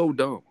 that's so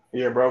dumb.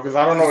 Yeah, bro. Because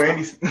I don't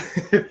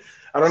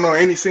know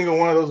any single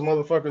one of those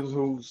motherfuckers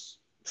who's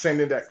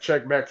sending that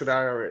check back to the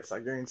IRS. I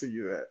guarantee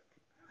you that.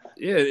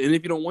 Yeah, and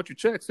if you don't want your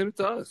check, send it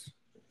to us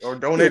or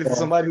donate it to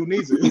somebody who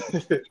needs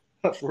it.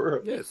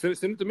 For real. Yeah,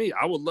 send it to me.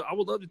 I would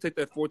love to take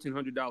that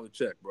 $1,400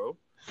 check, bro.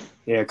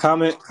 Yeah,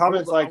 comments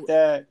like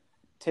that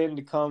tend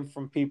to come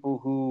from people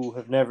who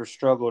have never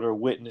struggled or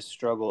witnessed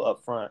struggle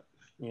up front.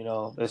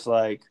 It's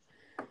like,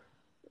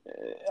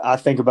 I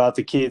think about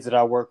the kids that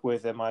I work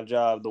with at my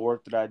job, the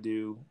work that I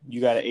do. You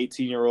got an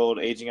 18-year-old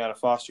aging out of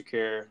foster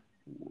care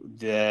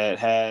that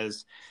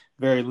has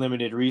very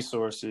limited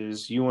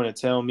resources. You want to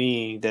tell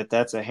me that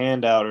that's a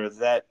handout, or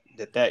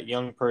that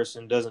young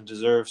person doesn't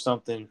deserve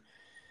something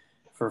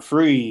for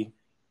free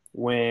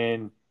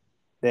when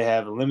they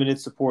have a limited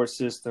support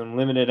system,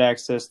 limited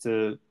access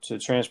to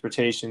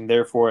transportation,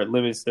 therefore it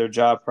limits their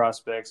job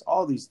prospects,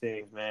 all these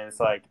things, man. It's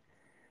like,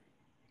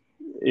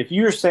 if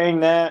you're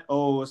saying that,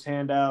 oh, it's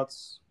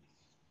handouts,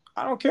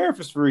 I don't care if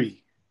it's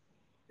free.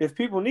 If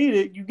people need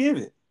it, you give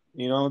it.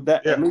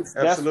 At least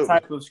that's the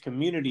type of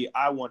community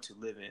I want to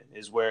live in,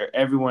 is where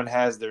everyone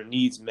has their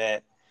needs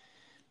met,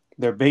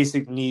 their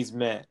basic needs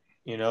met.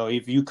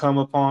 If you come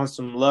upon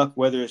some luck,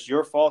 whether it's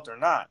your fault or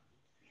not,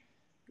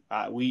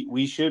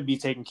 we should be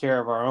taking care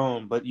of our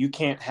own, but you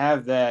can't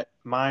have that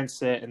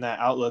mindset and that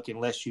outlook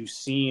unless you've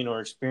seen or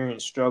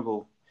experienced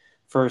struggle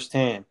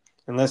firsthand.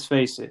 And let's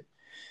face it,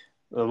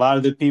 a lot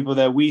of the people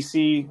that we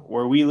see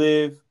where we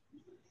live,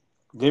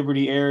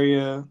 Liberty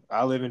area,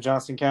 I live in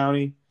Johnson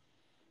County,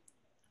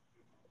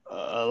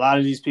 a lot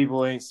of these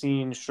people ain't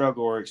seen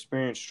struggle or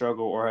experienced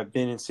struggle or have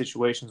been in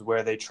situations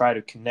where they try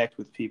to connect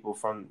with people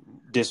from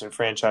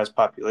disenfranchised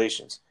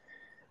populations.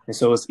 And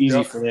so it's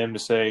easy for them to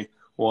say,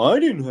 well, I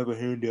didn't have a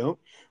handout.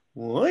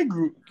 Well,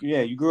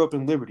 you grew up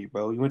in Liberty,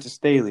 bro. You went to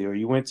Staley, or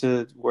you went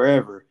to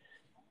wherever.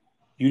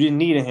 You didn't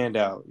need a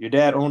handout. Your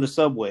dad owned a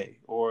Subway,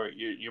 or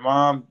your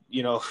mom,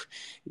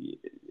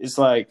 it's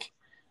like,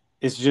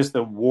 it's just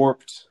a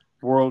warped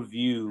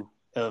worldview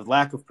of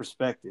lack of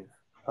perspective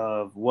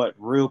of what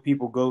real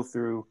people go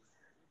through.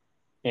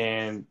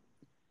 And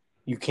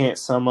you can't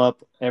sum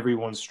up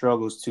everyone's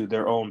struggles to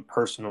their own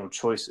personal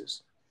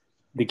choices.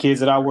 The kids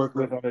that I work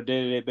with on a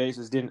day-to-day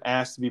basis didn't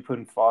ask to be put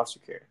in foster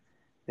care.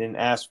 Didn't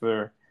ask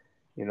for,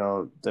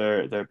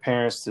 their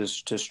parents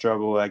to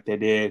struggle like they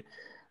did,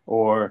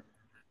 or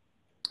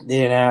they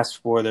didn't ask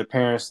for their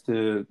parents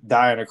to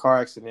die in a car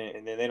accident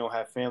and then they don't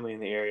have family in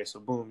the area. So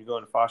boom, you go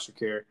into foster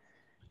care,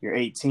 you're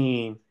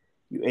 18,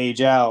 you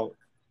age out,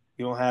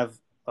 you don't have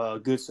a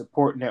good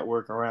support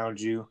network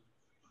around you,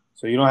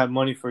 so you don't have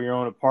money for your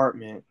own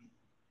apartment.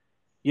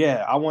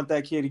 Yeah, I want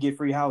that kid to get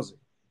free housing.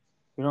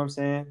 You know what I'm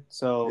saying?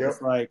 So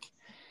It's like,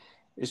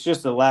 it's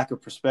just a lack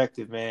of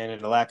perspective, man,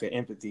 and a lack of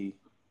empathy.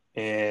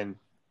 And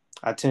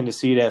I tend to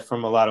see that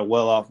from a lot of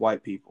well-off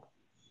white people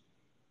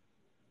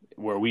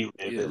where we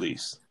live, at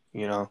least.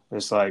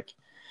 It's like,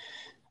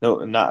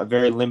 not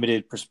very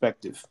limited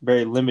perspective,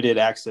 very limited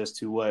access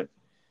to what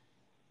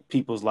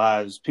people's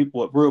lives,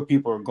 what real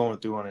people are going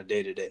through on a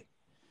day-to-day.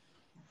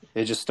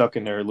 They're just stuck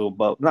in their little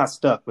bubble. Not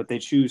stuck, but they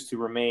choose to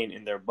remain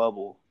in their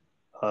bubble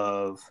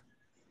of,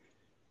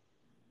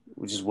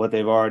 which is what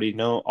they've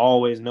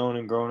always known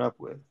and grown up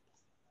with.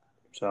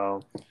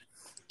 So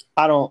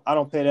I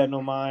don't pay that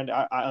no mind.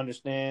 I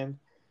understand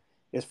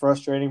it's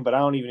frustrating, but I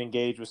don't even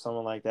engage with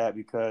someone like that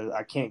because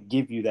I can't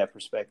give you that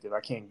perspective.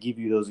 I can't give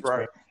you those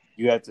experiences. Right.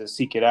 You have to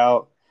seek it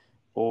out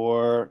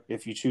or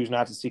if you choose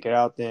not to seek it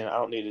out, then I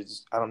don't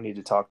need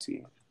to talk to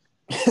you.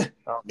 I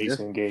don't need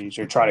to engage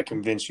or try to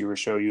convince you or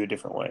show you a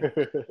different way.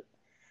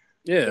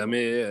 Yeah, I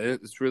mean, yeah,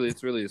 it's really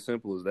as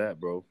simple as that,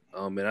 bro.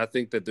 And I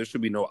think that there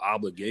should be no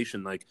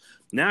obligation. Like,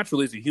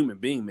 naturally, as a human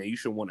being, man, you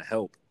should want to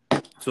help.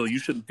 So you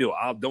shouldn't feel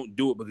don't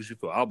do it because you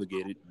feel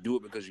obligated. Do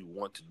it because you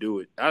want to do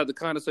it out of the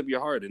kindness of your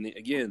heart. And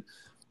again,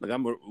 like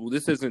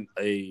this isn't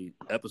a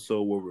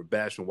episode where we're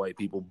bashing white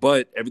people,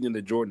 but everything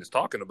that Jordan is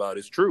talking about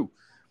is true.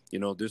 You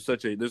know, there's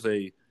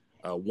a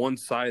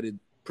one-sided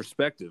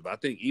perspective. I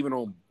think even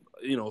on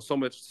so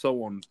much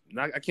so on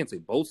I can't say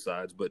both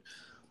sides, but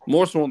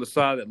more so on the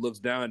side that looks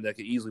down that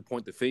can easily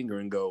point the finger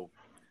and go,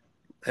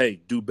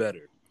 "Hey, do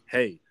better.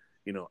 Hey,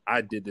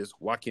 I did this.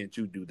 Why can't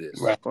you do this?"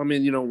 Right. I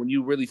mean, when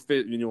you really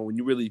when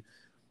you really,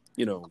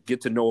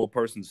 get to know a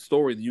person's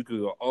story, then you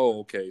could go, "Oh,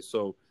 okay,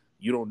 so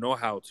you don't know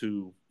how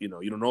to, you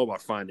don't know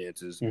about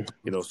finances,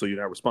 so you're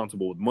not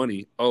responsible with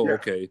money. Oh, yeah.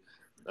 Okay."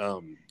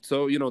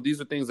 So, these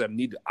are things that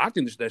I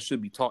think that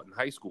should be taught in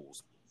high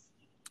schools.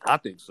 I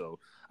think so.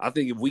 I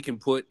think if we can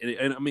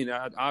and I mean,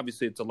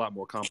 obviously it's a lot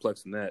more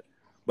complex than that,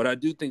 but I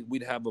do think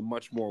we'd have a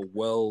much more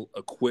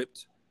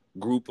well-equipped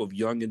group of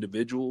young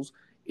individuals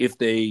if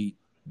they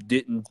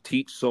didn't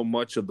teach so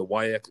much of the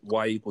Y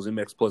equals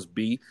MX plus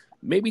B.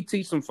 Maybe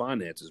teach some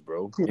finances,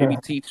 bro. Maybe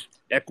teach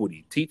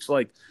equity. Teach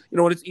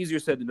it's easier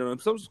said than done.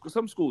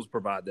 Some schools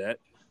provide that,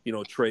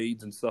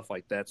 trades and stuff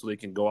like that so they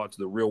can go out to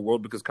the real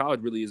world because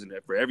college really isn't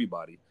for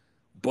everybody.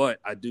 But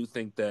I do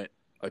think that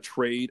a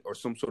trade or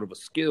some sort of a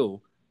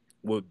skill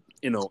would,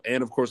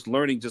 and of course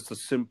learning just the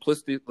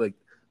simplistic, like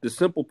the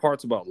simple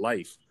parts about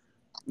life,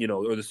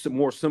 or the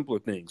more simpler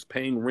things,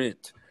 paying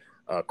rent,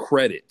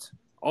 credit,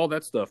 all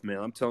that stuff, man.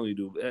 I'm telling you,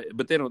 dude.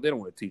 But they don't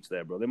want to teach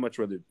that, bro. They much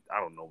rather, I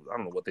don't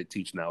know what they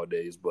teach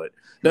nowadays. But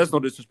that's no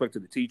disrespect to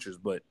the teachers,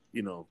 but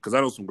because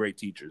I know some great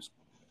teachers.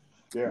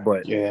 Yeah.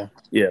 But yeah,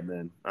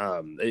 man.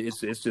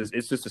 It's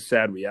just a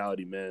sad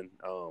reality, man.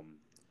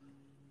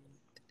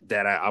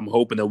 That I'm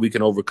hoping that we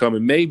can overcome,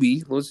 and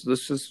maybe let's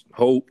just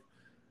hope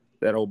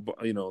that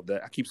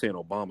that I keep saying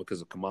Obama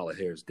because of Kamala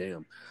Harris.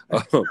 Damn,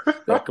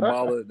 that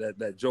Kamala,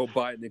 that Joe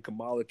Biden and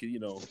Kamala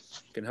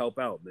can help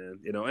out, man.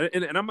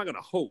 And I'm not gonna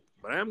hope,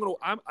 but I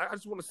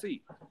just want to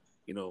see.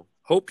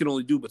 Hope can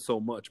only do but so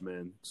much,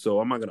 man. So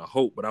I'm not gonna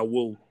hope, but I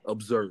will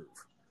observe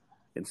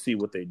and see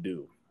what they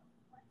do.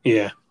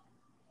 Yeah,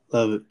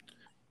 love it.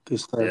 Good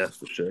stuff. Yeah,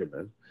 for sure,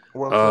 man.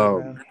 Well,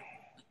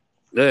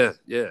 man.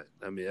 Yeah.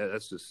 I mean,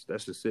 that's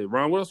just it.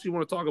 Ron, what else do you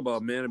want to talk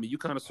about, man? I mean, you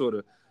kind of sort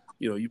of.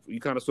 You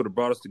kind of sort of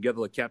brought us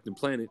together like Captain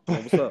Planet.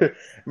 What's up?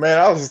 Man,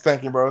 I was just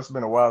thinking, bro, it's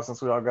been a while since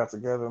we all got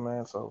together,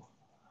 man. So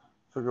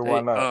figure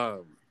why not?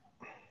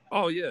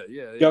 Oh yeah.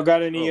 Y'all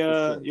got any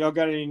y'all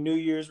got any New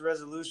Year's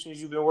resolutions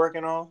you've been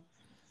working on?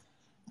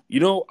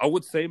 I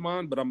would say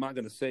mine, but I'm not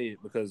gonna say it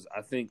because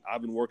I think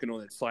I've been working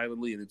on it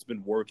silently and it's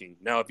been working.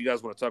 Now, if you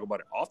guys want to talk about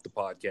it off the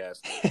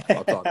podcast,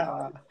 I'll talk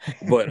about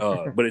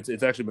it. But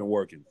it's actually been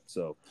working.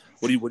 So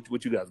what you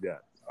guys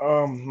got?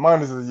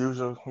 Mine is the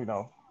usual,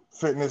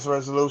 fitness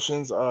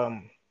resolutions,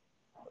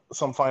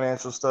 some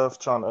financial stuff,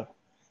 trying to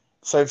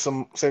save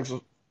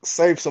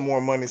some more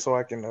money so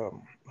I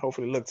can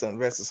hopefully look to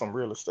invest in some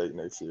real estate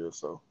next year.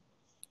 So,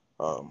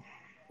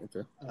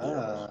 okay,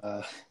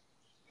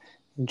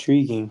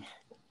 intriguing.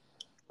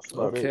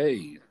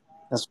 Okay,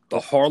 that's the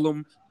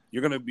Harlem.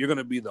 You're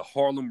gonna be the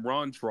Harlem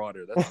Ron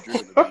Trotter. That's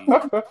what you're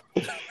gonna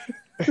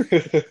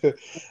be.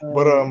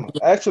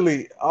 But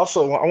actually,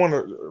 also I want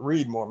to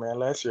read more, man.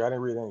 Last year I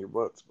didn't read any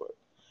books, but.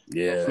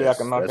 Yeah, hopefully I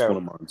can knock out one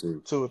of mine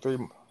too. 2 or 3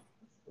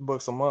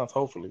 books a month,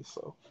 hopefully.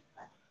 So,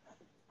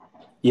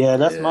 yeah,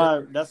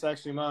 that's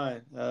actually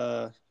mine.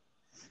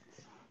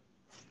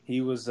 He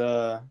was.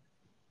 I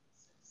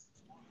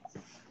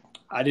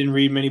didn't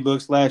read many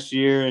books last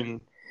year,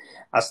 and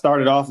I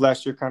started off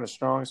last year kind of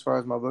strong as far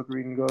as my book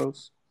reading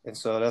goes, and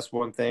so that's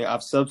one thing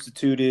I've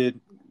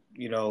substituted.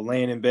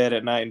 Laying in bed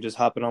at night and just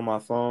hopping on my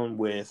phone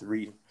with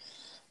reading.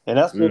 And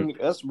that's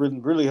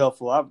been really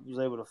helpful. I was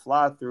able to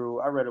fly through.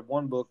 I read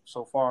one book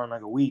so far in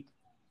like a week.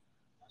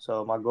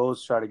 So my goal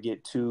is to try to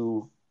get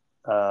 2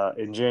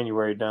 in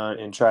January done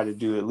and try to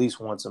do at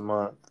least once a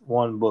month,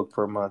 1 book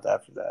per month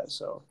after that.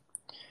 So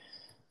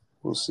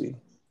we'll see.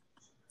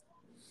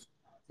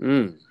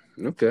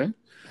 Okay.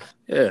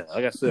 Yeah,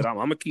 like I said, I'm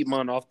gonna keep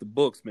mine off the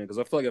books, man, because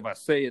I feel like if I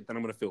say it, then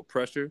I'm gonna feel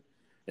pressure,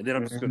 and then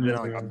I'm just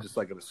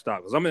gonna stop.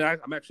 Because I'm in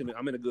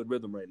a good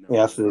rhythm right now.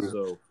 Yeah, I feel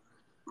so.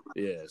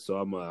 Yeah, so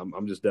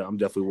I'm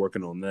definitely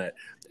working on that.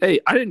 Hey,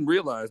 I didn't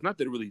realize, not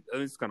that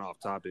it's kind of off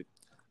topic.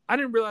 I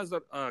didn't realize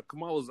that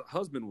Kamala's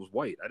husband was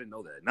white. I didn't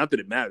know that. Not that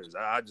it matters.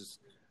 I just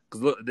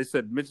because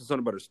they mentioned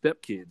something about her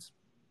stepkids,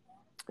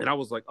 and I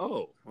was like,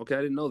 oh, okay,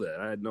 I didn't know that.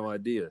 I had no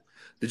idea.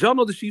 Did y'all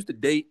know that she used to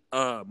date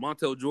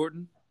Montel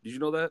Jordan? Did you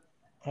know that?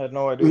 I had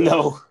no idea.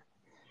 No.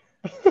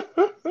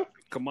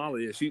 Kamala,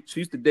 yeah, she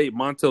used to date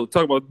Montel.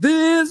 Talk about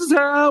this is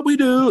how we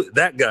do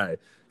that guy.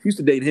 She used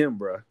to date him,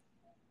 bro.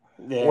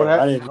 Yeah,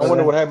 I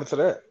wonder what happened to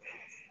that.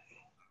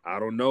 I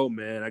don't know,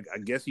 man. I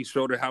guess he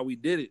showed her how he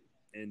did it.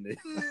 and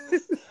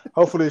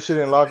Hopefully, she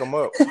didn't lock him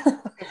up.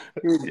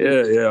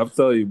 yeah, I'm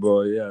telling you,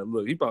 bro. Yeah,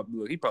 look, he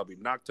probably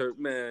knocked her,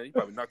 man. He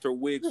probably knocked her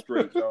wig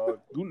straight, dog.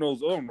 Who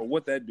knows? I don't know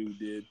what that dude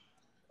did.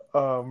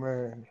 Oh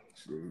man.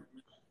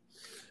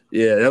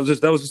 Yeah, that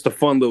was just a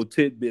fun little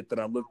tidbit that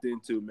I looked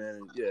into,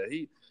 man. Yeah,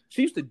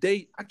 she used to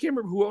date. I can't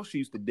remember who else she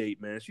used to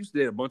date, man. She used to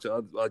date a bunch of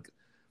other,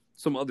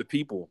 some other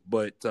people,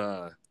 but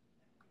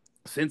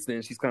since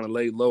then she's kind of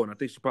laid low, and I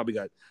think she probably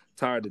got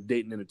tired of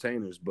dating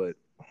entertainers. But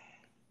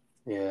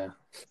yeah,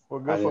 well,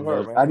 good for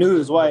her, man. I knew he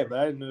was white, but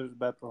I didn't know it was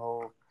about the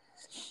whole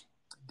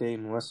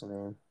dating what's her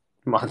name,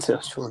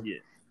 Montel Jordan.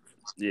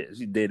 Yeah,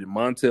 she dated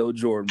Montel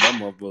Jordan.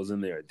 That motherfucker was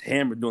in there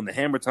doing the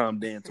Hammer Time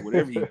dance or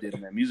whatever he did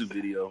in that music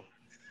video.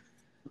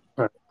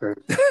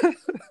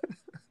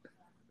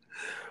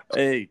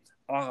 Hey,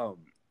 are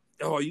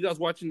you guys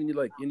watching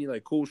any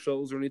cool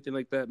shows or anything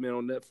like that, man,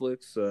 on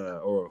Netflix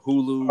or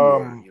Hulu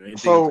or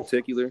anything in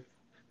particular?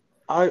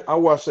 I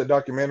watched a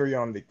documentary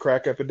on the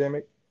crack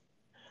epidemic.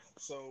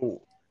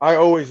 So I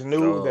always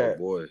knew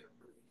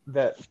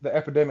that the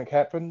epidemic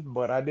happened,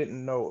 but I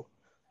didn't know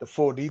the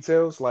full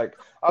details. Like,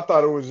 I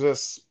thought it was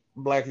just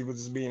black people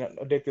just being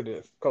addicted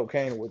to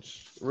cocaine,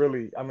 which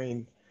really, I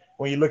mean,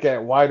 when you look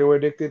at why they were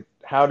addicted,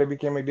 how they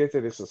became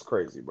addicted, it's just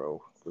crazy,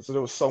 bro. So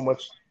there was so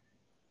much.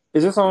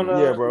 Is this on?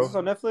 Yeah, bro. Is this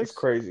on Netflix? It's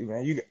crazy,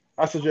 man.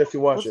 I suggest you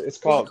watch it. It's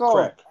called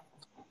Crack.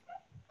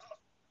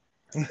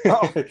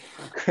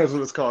 Because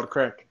it's called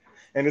Crack,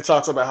 and it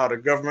talks about how the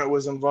government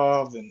was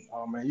involved, and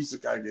oh man, you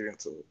just gotta get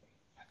into it.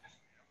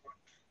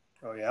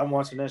 Oh yeah, I'm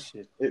watching that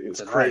shit.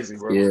 It's crazy,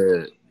 bro.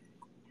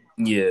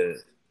 Yeah.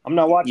 I'm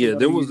not watching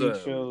there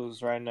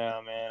shows right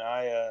now,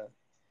 man.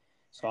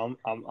 So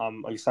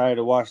I'm excited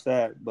to watch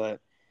that, but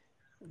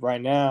right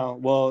now,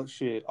 well,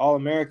 shit, All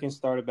Americans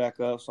started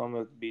back up, so I'm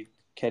gonna be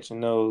catching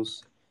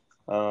those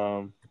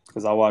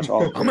because I watch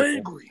all. I'm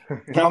angry.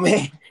 I'm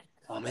angry.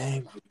 All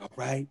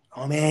right,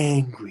 I'm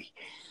angry.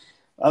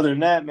 Other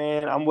than that,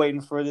 man, I'm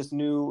waiting for this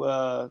new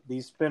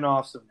these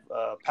spinoffs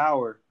of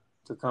Power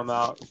to come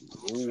out.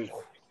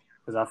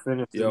 Because I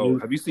finished.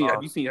 Have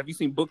you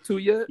seen Book 2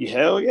 yet? Yeah,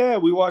 hell yeah,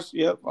 we watched.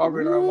 Yep,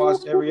 Aubrey and I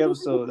watched every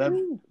episode.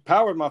 That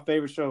Power is my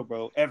favorite show,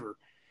 bro, ever.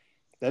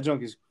 That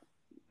junk is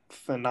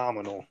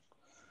phenomenal.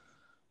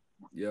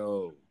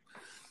 Yo,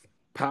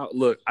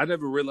 look, I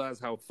never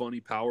realized how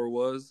funny Power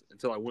was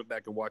until I went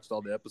back and watched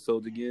all the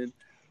episodes again,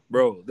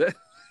 bro. That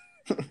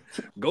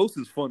Ghost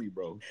is funny,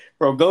 bro.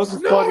 Bro, Ghost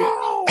is funny.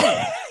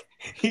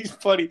 He's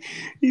funny.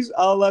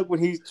 I like when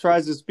he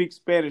tries to speak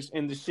Spanish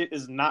and the shit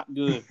is not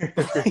good.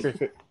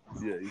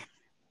 Yeah.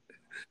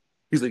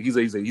 He's like,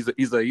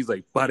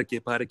 para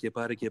que.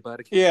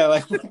 Yeah,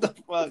 like, what the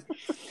fuck?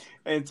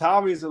 And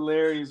Tommy's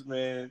hilarious,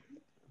 man.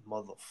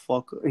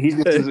 Motherfucker.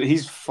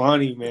 He's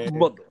funny, man.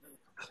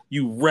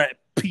 You rat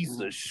piece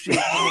of shit.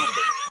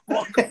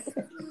 Motherfucker.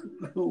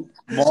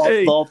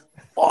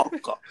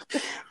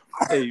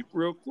 Hey,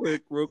 real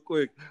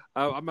quick.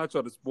 I'm not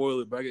trying to spoil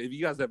it, but if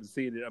you guys haven't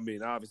seen it, I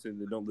mean, obviously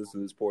they don't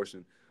listen to this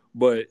portion.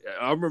 But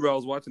I remember I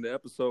was watching the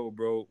episode,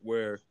 bro,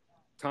 where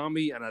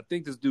Tommy and I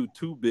think this dude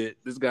 2-Bit,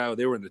 this guy,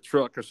 they were in the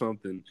truck or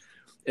something,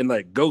 and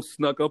like Ghost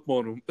snuck up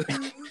on him.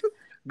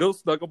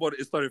 Ghost snuck up on it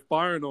and started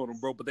firing on him,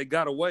 bro. But they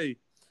got away,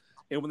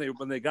 and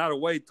when they got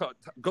away,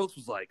 Ghost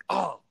was like,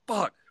 "Oh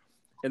fuck!"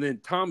 And then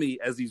Tommy,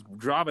 as he's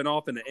driving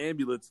off in the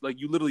ambulance,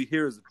 like you literally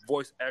hear his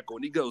voice echo,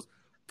 and he goes,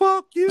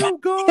 "Fuck you,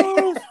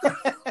 Ghost!"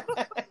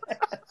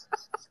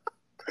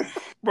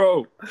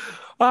 Bro,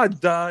 I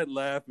died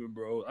laughing,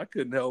 bro. I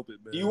couldn't help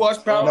it, man. You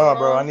watch Power? No,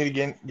 bro. I need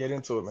to get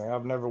into it, man.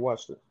 I've never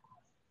watched it.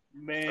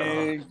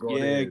 Man,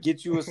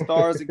 get you a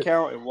Stars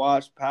account and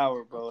watch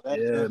Power, bro.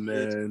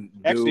 Man.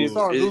 Actually, it's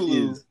on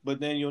Hulu, but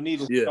then you'll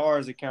need a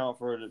Stars account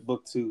for the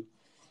Book 2.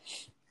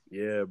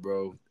 Yeah,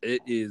 bro.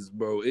 It is,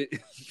 bro.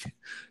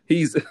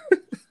 He's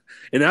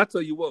and I'll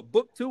tell you what,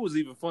 Book 2 was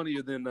even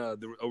funnier than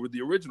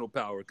the original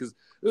Power, because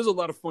there's a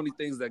lot of funny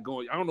things that go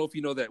on. I don't know if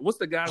you know that. What's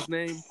the guy's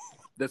name?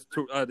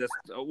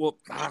 Well,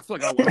 I feel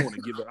like I don't want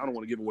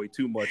to give away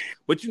too much.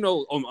 But you know,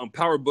 on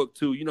Power Book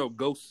 2, you know,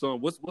 Ghost's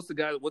son. What's the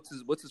guy?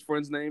 What's his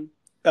friend's name?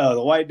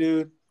 The white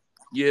dude.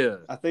 Yeah,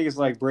 I think it's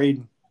like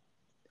Braden.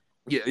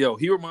 Yeah, yo,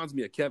 he reminds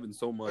me of Kevin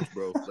so much,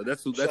 bro. Like,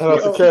 that's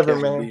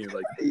Kevin, man. Being,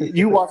 like,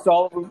 you watched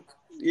all of them?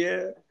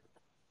 Yeah,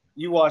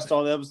 you watched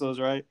all the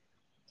episodes, right?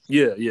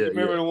 Yeah.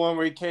 Remember the one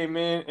where he came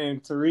in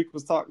and Tariq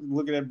was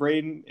looking at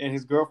Braden, and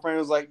his girlfriend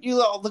was like,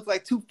 "You all look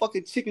like two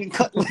fucking chicken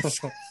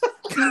cutlets."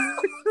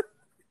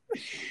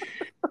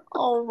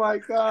 Oh my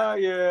god,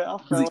 yeah!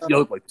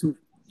 Y'all look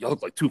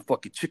like two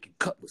fucking chicken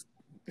cutlets.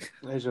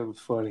 That shit was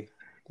funny.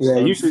 Yeah,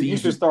 you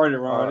should start it,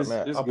 Ron.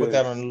 I'll put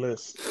that on the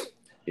list.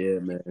 Yeah,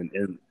 man,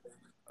 and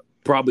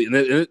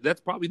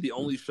that's probably the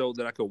only show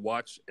that I could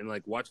watch and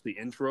like watch the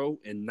intro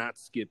and not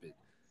skip it,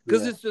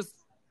 because it's just,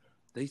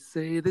 they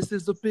say this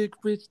is a big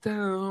rich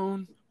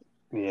town.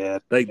 Yeah,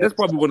 like that's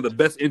probably one of the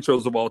best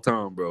intros of all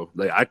time, bro.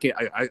 Like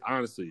I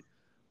honestly.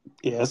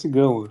 Yeah, that's a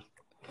good one.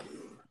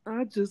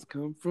 I just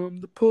come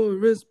from the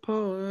poorest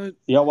part.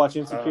 Y'all watch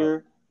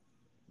Insecure?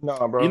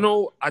 No, bro. You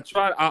know, I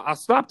tried. I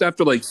stopped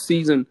after like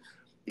season.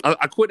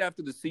 I quit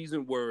after the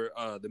season where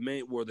the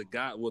main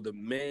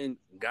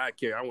guy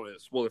character. I don't want to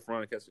spoil it for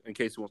Ron in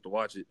case he wants to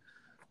watch it.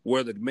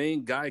 Where the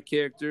main guy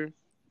character,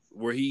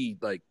 where he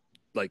like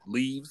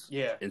leaves,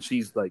 Yeah. and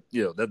she's like,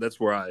 that's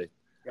where I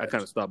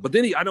kind of stopped. But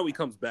then I know he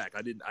comes back.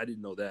 I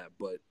didn't know that,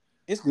 but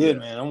it's good,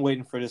 man. I'm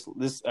waiting for this.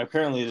 This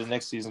apparently the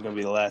next season is gonna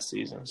be the last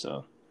season.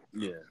 So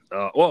yeah.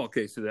 Well,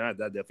 okay. So then I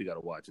definitely got to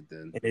watch it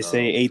then. and they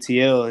say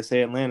ATL. They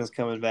say Atlanta's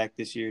coming back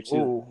this year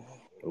too.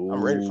 Ooh,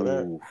 I'm ready for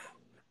that.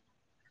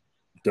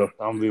 I'm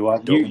gonna be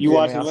watching. You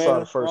watch Atlanta? I saw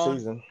the first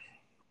season.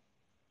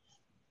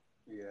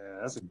 Yeah,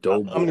 that's a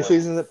dope. How many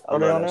seasons are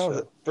they on now? Is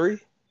it 3?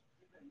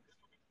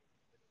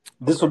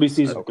 This will be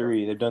season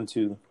 3. They've done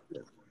 2.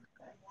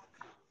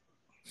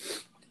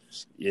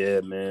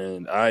 Yeah,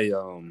 man.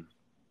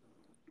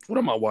 What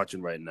am I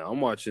watching right now?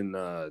 I'm watching.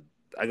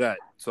 I got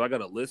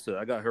Alyssa.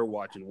 I got her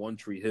watching One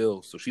Tree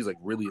Hill, so she's like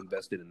really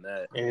invested in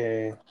that.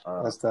 Yeah,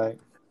 that's tight.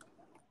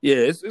 Yeah,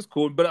 it's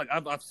cool, but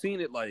I've seen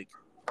it like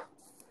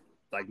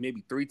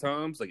maybe 3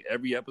 times, like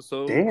every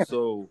episode. Damn.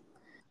 So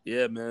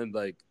yeah, man.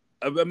 Like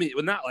I mean,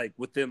 not like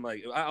within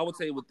like I would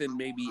say within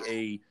maybe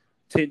a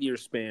 10-year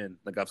span.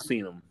 Like I've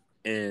seen them,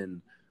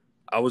 and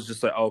I was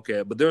just like,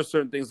 okay. But there are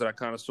certain things that I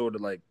kind of sort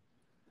of like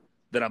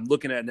that I'm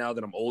looking at now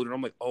that I'm older. And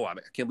I'm like, oh, I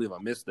can't believe I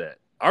missed that.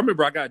 I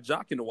remember I got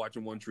Jock into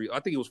watching One Tree. I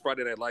think it was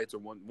Friday Night Lights or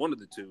one of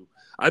the two.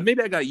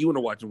 Maybe I got you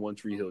into watching One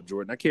Tree Hill,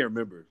 Jordan. I can't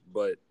remember,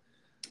 but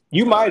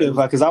you might have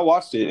because I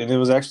watched it and it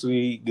was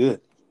actually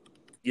good.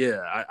 Yeah,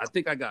 I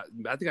think I got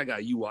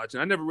you watching.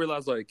 I never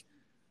realized like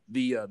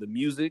the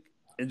music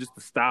and just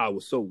the style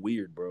was so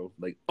weird, bro.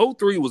 Like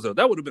 03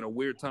 that would have been a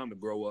weird time to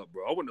grow up,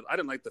 bro. I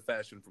didn't like the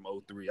fashion from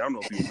 03. I don't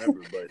know if you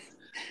remember, but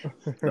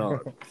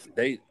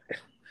they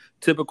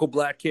typical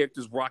black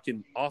characters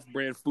rocking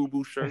off-brand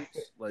FUBU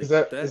shirts. Like is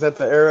that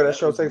the era that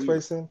show takes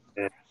place in?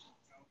 Yeah.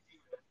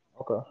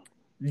 Okay.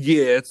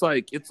 Yeah, it's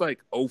like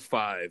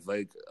 05.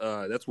 Like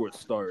that's where it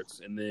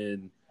starts, and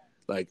then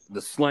like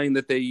the slang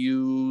that they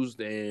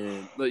used,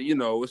 and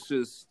it's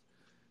just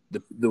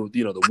the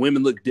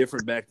women look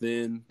different back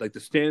then. Like the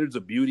standards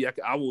of beauty,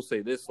 I will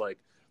say this: like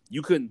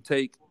you couldn't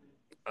take,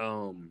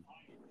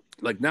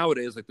 like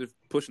nowadays, like they're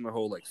pushing the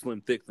whole like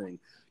slim thick thing.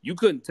 You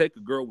couldn't take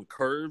a girl with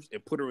curves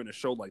and put her in a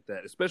show like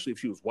that, especially if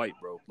she was white,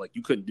 bro. Like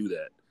you couldn't do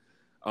that.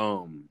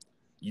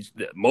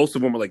 Most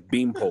of them are like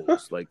beam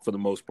poles, like for the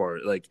most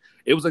part. Like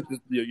it was like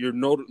your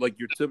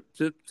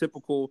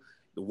typical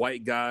the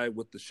white guy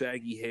with the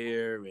shaggy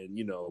hair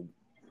and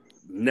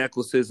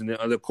necklaces, and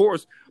of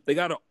course they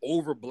got to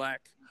over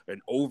black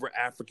and over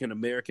African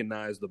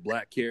Americanize the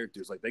black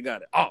characters. Like they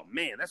got it. Oh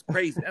man, that's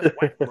crazy. That's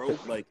white, bro.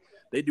 Like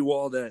they do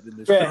all that in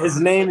this. Yeah,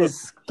 his name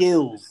is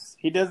Skills.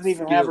 He doesn't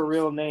even have a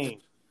real name.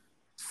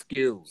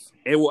 Skills.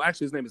 And well,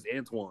 actually, his name is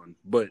Antoine.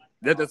 But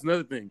that's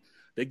another thing.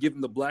 They give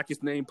him the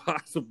blackest name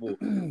possible,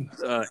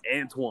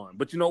 Antoine.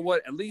 But you know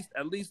what? At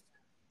least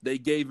they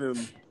gave him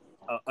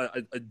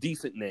a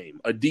decent name,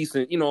 a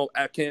decent,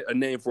 a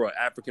name for an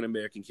African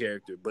American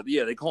character. But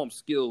yeah, they call him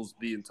Skills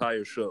the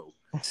entire show,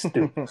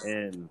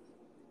 and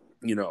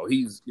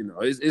he's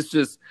it's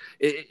just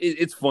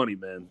it's funny,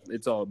 man.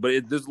 It's all,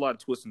 but there's a lot of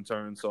twists and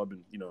turns. So I've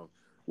been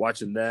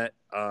watching that.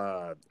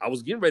 I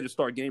was getting ready to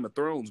start Game of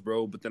Thrones,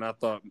 bro, but then I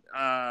thought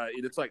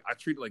it's like I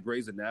treat it like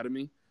Grey's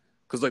Anatomy.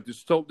 Because like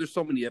there's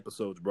so many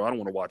episodes, bro. I don't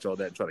want to watch all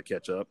that and try to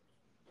catch up.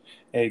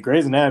 Hey,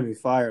 Grey's Anatomy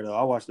fire though.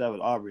 I watched that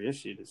with Aubrey. This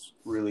shit is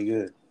really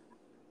good.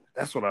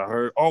 That's what I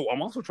heard. Oh,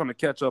 I'm also trying to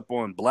catch up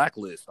on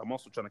Blacklist. I'm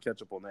also trying to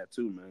catch up on that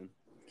too, man.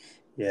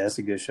 Yeah, that's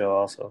a good show.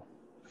 Also,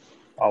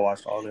 I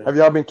watched all that. Have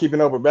y'all been keeping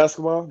up with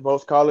basketball,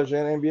 both college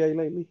and NBA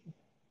lately?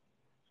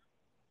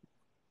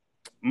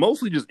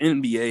 Mostly just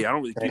NBA. I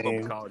don't really keep up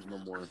with college no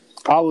more.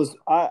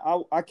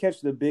 I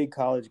catch the big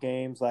college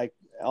games, like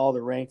all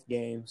the ranked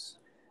games.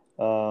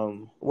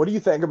 What do you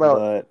think about?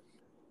 But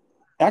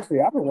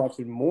actually, I've been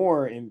watching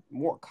more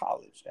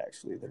college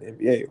actually than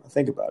NBA. If I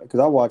think about it, because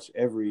I watch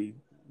every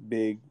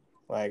big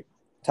like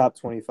top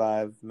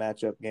 25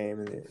 matchup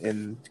game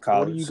in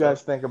college. What do you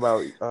guys think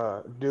about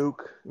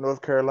Duke,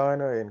 North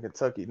Carolina, and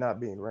Kentucky not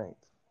being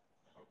ranked?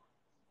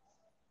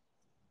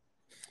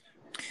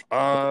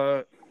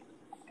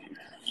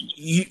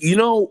 You can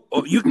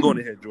go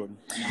ahead, Jordan.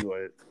 You can go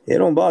ahead. It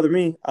don't bother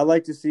me. I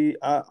like to see.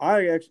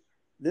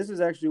 This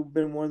has actually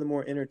been one of the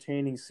more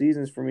entertaining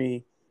seasons for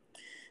me,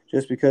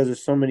 just because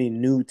there's so many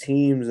new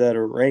teams that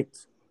are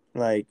ranked,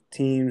 like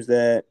teams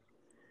that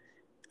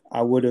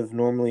I would have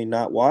normally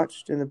not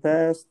watched in the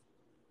past,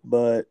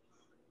 but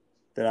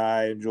that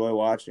I enjoy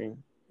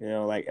watching.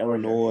 Like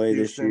Illinois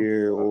this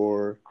year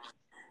or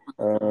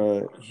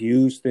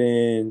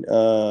Houston.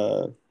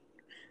 I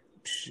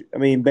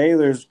mean,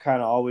 Baylor's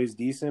kind of always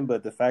decent,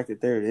 but the fact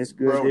that they're this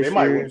good this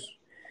year,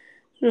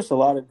 just a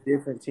lot of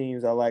different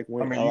teams I like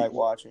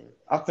watching.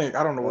 I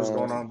don't know what's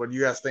going on, but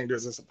you guys think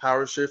there's just a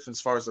power shift as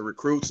far as the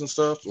recruits and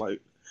stuff? Like,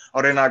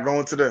 are they not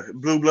going to the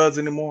Blue Bloods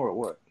anymore or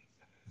what?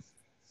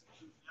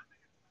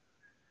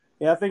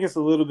 Yeah, I think it's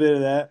a little bit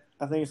of that.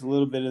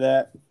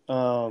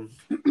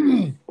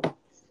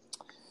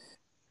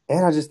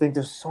 And I just think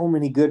there's so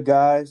many good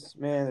guys,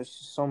 man. There's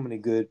just so many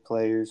good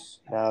players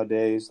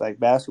nowadays.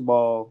 Like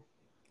basketball,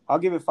 I'll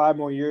give it 5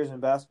 more years,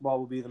 and basketball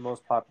will be the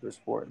most popular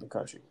sport in the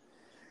country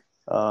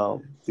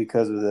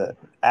because of the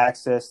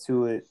access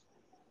to it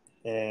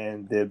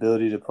and the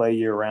ability to play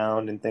year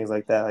round and things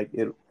like that. Like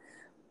it,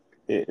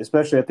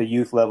 especially at the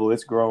youth level,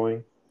 it's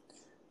growing.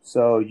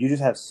 So you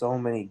just have so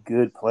many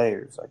good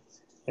players, like,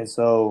 and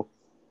so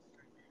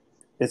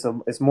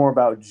it's more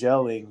about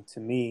gelling to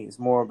me. It's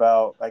more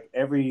about like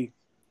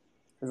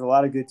there's a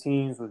lot of good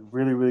teams with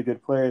really, really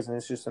good players, and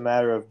it's just a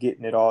matter of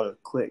getting it all to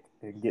click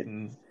and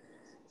getting,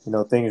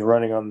 things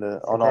running on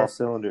all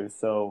cylinders.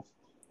 So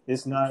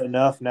it's not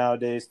enough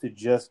nowadays to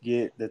just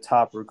get the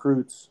top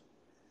recruits.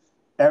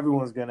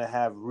 Everyone's gonna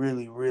have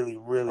really, really,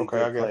 really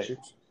good players. You.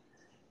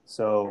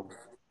 So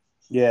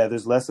yeah,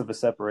 there's less of a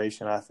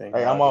separation, I think.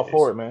 Hey, nowadays, I'm all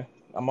for it, man.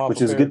 I'm all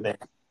which is a good thing.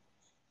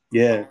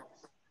 Yeah,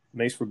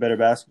 makes for better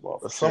basketball.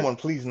 For someone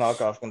please knock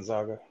off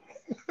Gonzaga.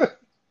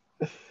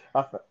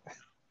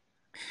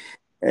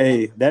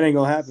 Hey, that ain't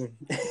gonna happen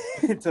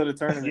until the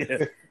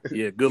tournament.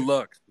 Yeah. Good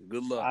luck.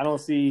 Good luck. I don't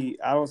see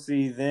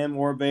them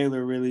or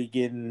Baylor really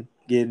getting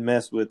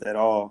messed with at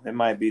all. It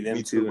might be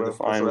them two in the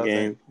final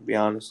game. To be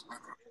honest,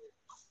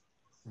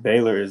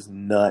 Baylor is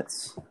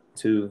nuts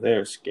too.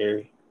 They're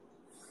scary.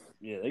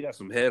 Yeah, they got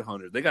some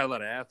headhunters. They got a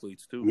lot of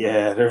athletes too.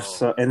 Yeah,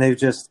 and they've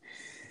just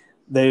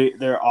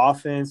their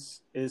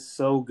offense is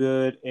so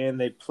good, and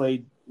they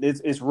played.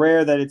 It's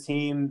rare that a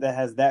team that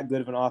has that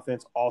good of an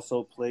offense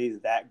also plays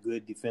that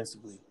good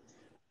defensively.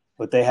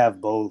 But they have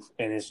both,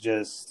 and it's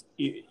just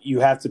you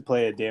have to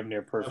play a damn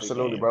near perfect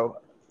Absolutely, game. bro.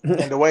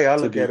 And the way I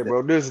look at it,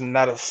 bro, there's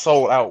not a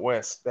soul out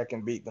west that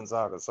can beat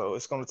Gonzaga. So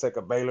it's going to take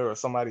a Baylor or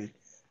somebody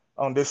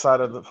on this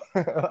side of the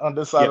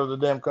of the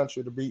damn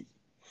country to beat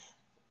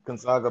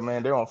Gonzaga.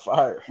 Man, they're on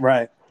fire.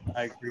 Right,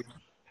 I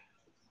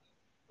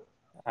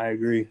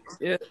agree.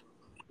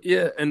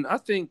 Yeah, and I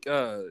think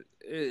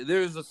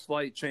there's a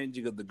slight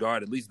changing of the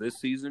guard, at least this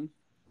season,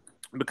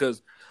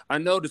 because I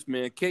noticed,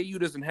 man, KU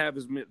doesn't have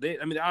as many.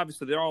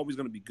 Obviously, they're always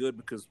going to be good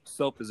because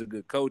Self is a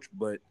good coach,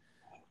 but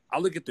I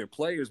look at their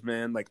players,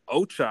 man, like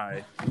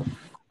Ochai.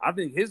 I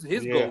think his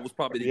goal was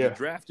probably to get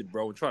drafted,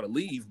 bro, and try to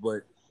leave,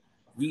 but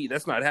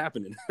that's not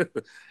happening.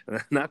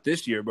 Not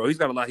this year, bro. He's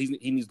got a lot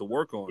he needs to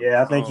work on.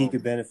 Yeah, I think he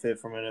could benefit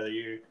from another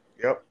year.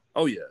 Yep.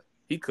 Oh yeah,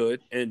 he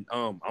could. And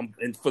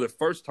and for the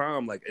first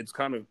time, like it's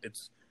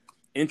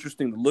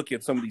interesting to look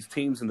at some of these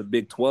teams in the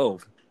Big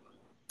 12.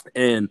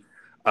 And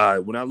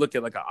when I look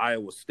at like an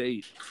Iowa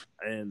State,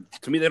 and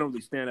to me they don't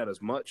really stand out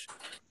as much,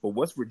 but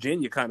West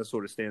Virginia kind of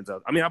sort of stands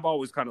out. I mean, I've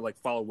always kind of like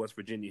followed West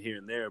Virginia here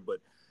and there, but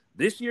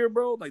this year,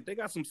 bro, like they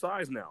got some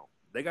size now.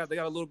 They got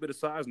a little bit of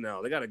size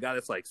now. They got a guy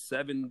that's like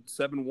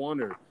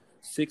 7'1" or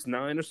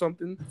 6'9" or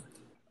something.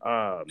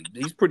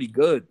 He's pretty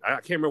good. I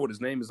can't remember what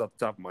his name is off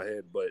the top of my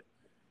head, but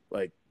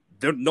like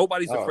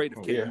nobody's afraid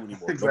of KU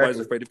anymore. Exactly. Nobody's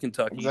afraid of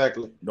Kentucky.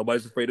 Exactly.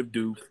 Nobody's afraid of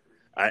Duke.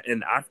 I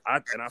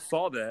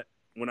saw that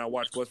when I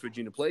watched West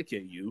Virginia play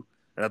KU,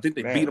 and I think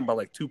they beat them by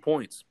like 2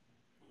 points.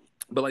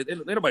 But like,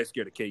 ain't nobody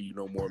scared of KU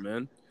no more,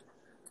 man.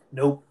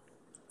 Nope,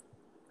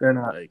 they're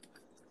not. Like,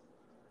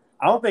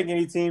 I don't think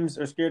any teams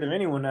are scared of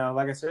anyone now.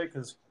 Like I said,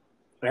 because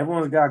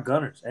everyone's got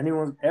gunners.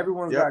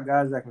 Everyone's got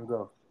guys that can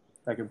go,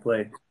 that can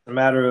play. It's a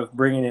matter of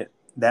bringing it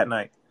that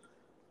night.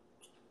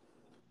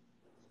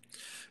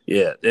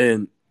 Yeah,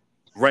 and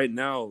right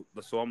now,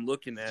 so I'm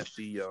looking at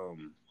the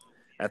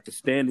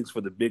standings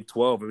for the Big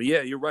 12. I mean,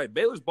 yeah, you're right.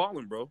 Baylor's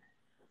balling, bro.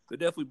 They're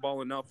definitely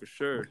balling out for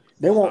sure.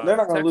 They're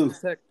not gonna lose.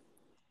 Tech,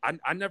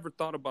 I never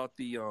thought about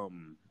the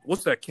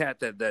what's that cat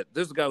that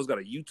there's a guy who's got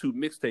a YouTube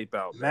mixtape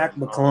out. Mac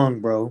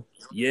McClung, bro.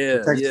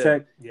 Yeah, Texas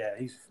Tech. Yeah,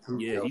 he's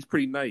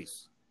pretty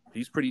nice.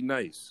 He's pretty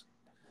nice.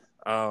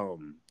 I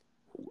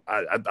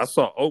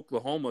saw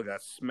Oklahoma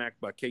got smacked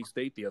by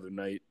K-State the other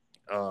night.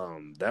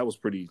 That was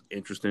pretty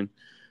interesting.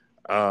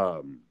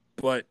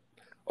 But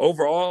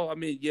overall, I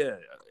mean, yeah,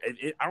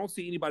 I don't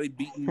see anybody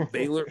beating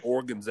Baylor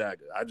or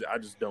Gonzaga. I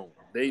just don't.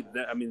 That's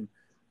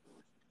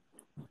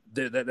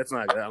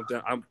not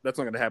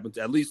going to happen.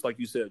 At least, like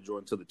you said,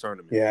 Jordan, to the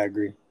tournament. Yeah, I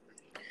agree.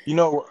 You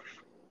know,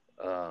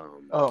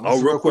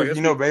 real quick,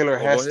 Baylor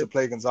has to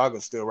play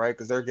Gonzaga still, right?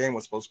 Because their game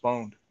was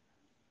postponed.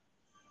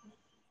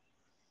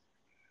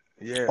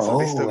 Yeah, so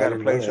they still got to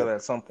play each other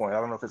at some point.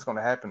 I don't know if it's going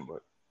to happen,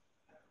 but.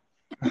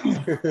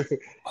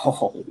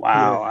 Oh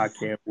wow! Yeah. I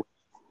can't wait.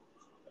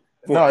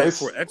 It's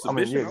for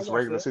exhibition. it's a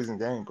regular season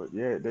game, but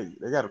yeah,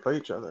 they got to play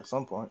each other at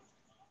some point.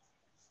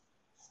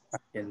 I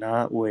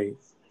cannot wait.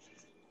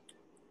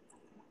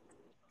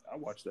 I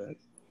watch that.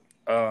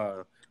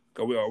 Are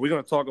we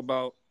going to talk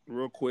about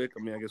real quick?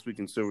 I mean, I guess we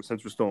can still,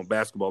 since we're still in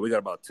basketball, we got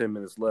about 10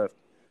 minutes left.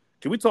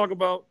 Can we talk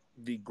about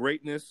the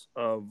greatness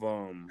of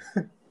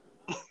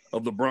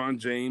LeBron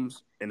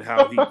James and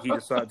how he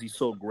decides he's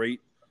so great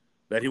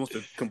that he wants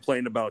to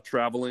complain about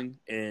traveling,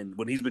 and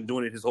when he's been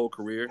doing it his whole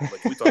career?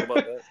 Like, can we talk about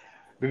that?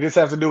 Did this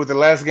have to do with the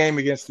last game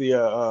against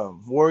the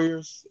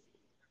Warriors?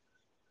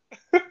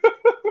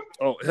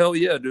 Oh, hell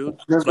yeah, dude.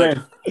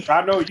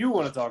 I know you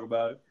want to talk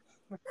about it.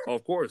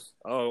 Of course.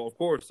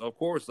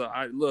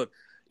 I look,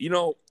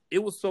 it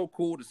was so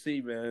cool to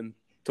see, man,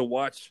 to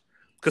watch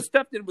because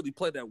Steph didn't really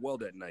play that well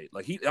that night.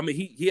 Like he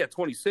had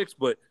 26,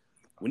 but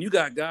when you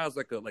got guys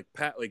like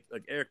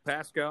Eric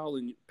Pascal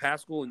and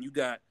you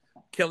got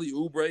Kelly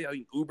Oubre, I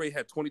think Oubre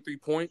had 23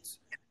 points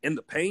in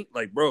the paint.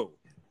 Like, bro,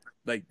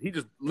 like he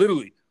just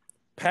literally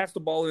passed the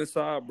ball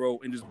inside, bro,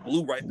 and just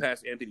blew right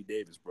past Anthony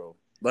Davis, bro.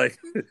 Like,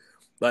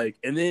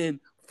 and then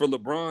for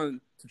LeBron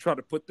to try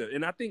to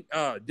and I think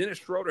Dennis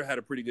Schroeder had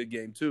a pretty good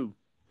game too.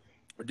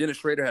 Dennis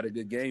Schroeder had a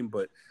good game,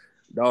 but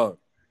dog,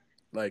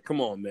 like,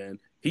 come on, man.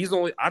 I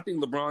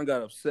think LeBron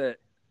got upset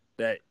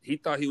that he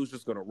thought he was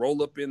just going to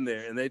roll up in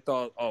there, and they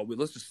thought,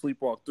 let's just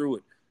sleepwalk through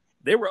it.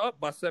 They were up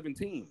by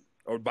 17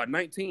 or by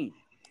 19,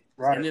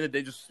 right? And then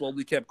they just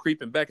slowly kept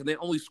creeping back, and they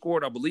only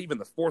scored, I believe, in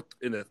the fourth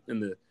in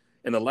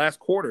the last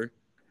quarter.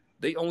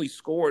 They only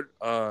scored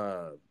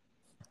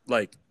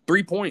like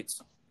 3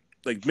 points,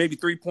 like maybe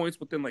 3 points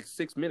within like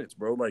 6 minutes,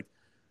 bro. Like,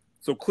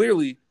 so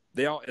clearly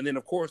and then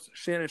of course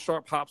Shannon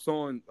Sharp hops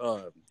on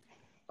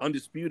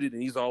Undisputed,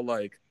 and he's all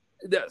like,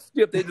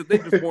 Skip, they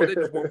just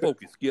weren't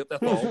focused. Skip,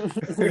 that's all.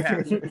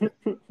 And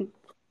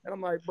I'm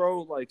like,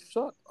 bro, like,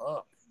 shut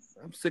up.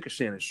 I'm sick of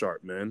Shannon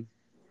Sharp, man.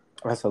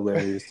 That's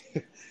hilarious.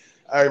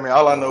 Hey, man,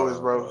 all I know is,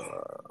 bro,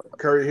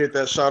 Curry hit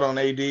that shot on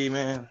AD,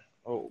 man.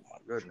 Oh my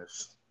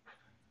goodness.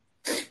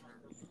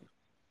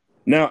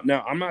 Now,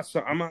 I'm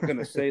not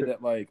gonna say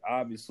that, like,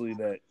 obviously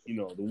that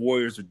the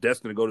Warriors are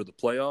destined to go to the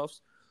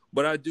playoffs,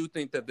 but I do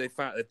think that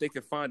if they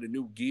can find a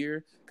new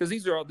gear, because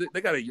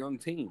they got a young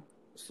team,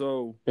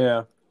 so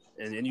yeah.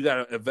 And you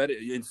got to vet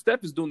it. And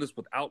Steph is doing this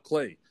without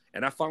Clay.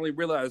 And I finally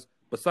realized,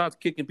 besides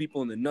kicking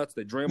people in the nuts,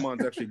 that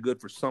Draymond's actually good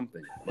for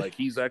something. Like,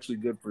 he's actually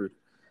good for,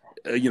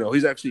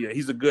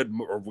 he's a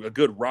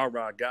good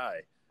rah-rah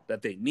guy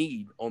that they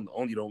need on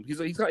he's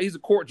a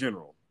court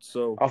general.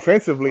 So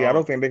offensively, I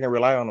don't think they can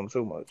rely on him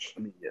too much. I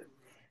mean, yeah.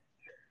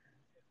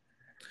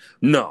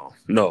 No,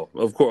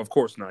 of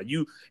course not.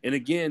 And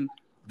again,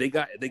 they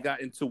got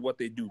into what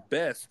they do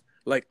best.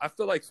 Like, I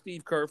feel like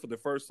Steve Kerr for the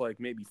first like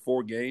maybe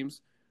 4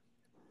 games.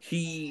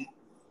 He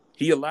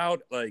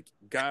allowed like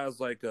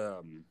guys like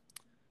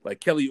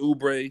Kelly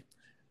Oubre,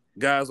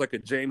 guys like a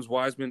James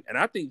Wiseman, and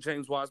I think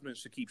James Wiseman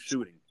should keep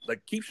shooting.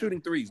 Like, keep shooting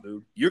threes,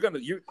 dude. You're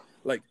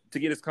like, to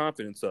get his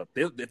confidence up.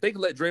 If they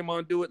can let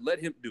Draymond do it, let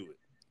him do it.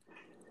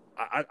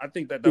 I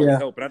think that would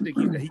help, and I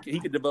think he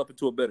could develop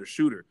into a better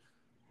shooter.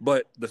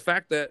 But the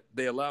fact that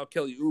they allow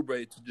Kelly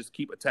Oubre to just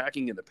keep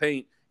attacking in the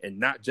paint and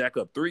not jack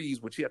up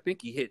threes, which I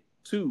think he hit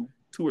two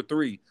or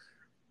three,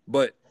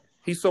 but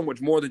he's so much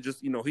more than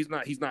just,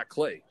 he's not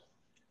Clay.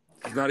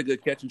 He's not a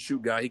good catch and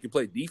shoot guy. He can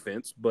play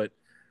defense, but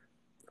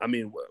I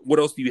mean, what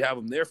else do you have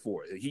him there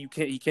for? He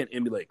can't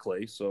emulate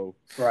Clay. So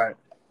right.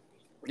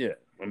 Yeah.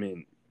 I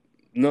mean,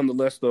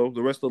 nonetheless though,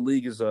 the rest of the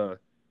league is I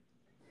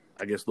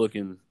guess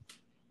looking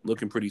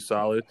pretty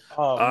solid.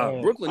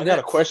 Brooklyn Nets, I got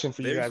a question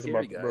for you guys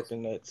about the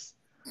Brooklyn Nets.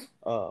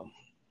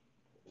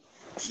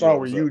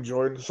 Start with you,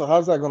 Jordan. So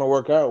how's that going to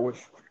work out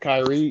with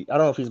Kyrie? I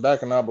don't know if he's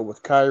back or not, but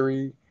with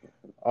Kyrie,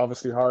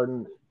 obviously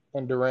Harden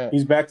and Durant.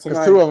 He's back tonight.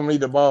 Because 2 of them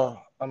need the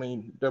ball. I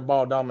mean, they're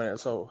ball dominant.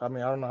 So, I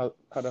mean, I don't know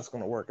how that's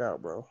going to work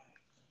out, bro.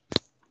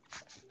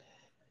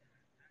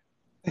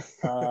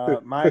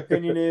 My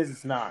opinion is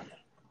it's not.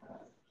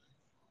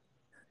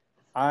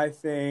 I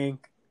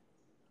think,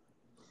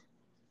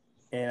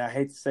 and I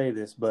hate to say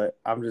this, but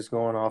I'm just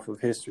going off of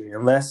history.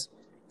 Unless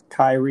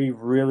Kyrie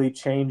really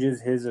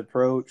changes his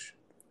approach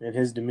and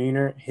his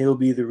demeanor, he'll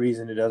be the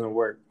reason it doesn't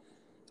work.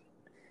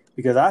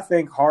 Because I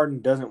think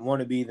Harden doesn't want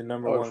to be the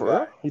number one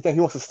guy. You think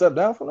he wants to step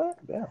down for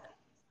that? Damn.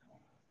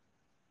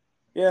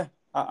 Yeah,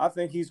 I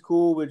think he's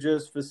cool with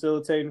just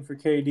facilitating for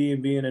KD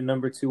and being a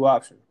number 2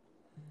 option.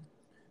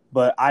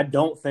 But I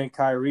don't think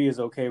Kyrie is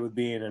okay with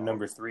being a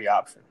number 3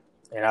 option.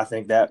 And I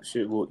think that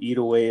shit will eat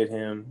away at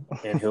him,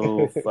 and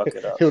he'll fuck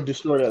it up. He'll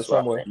destroy that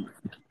somewhere.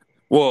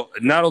 Well,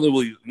 not only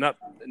will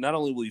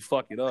he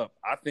fuck it up,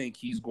 I think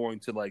he's going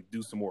to like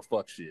do some more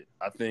fuck shit.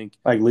 I think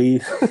like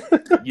leave.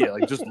 Yeah,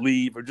 like just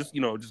leave or just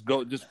just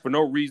go just for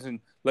no reason.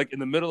 Like in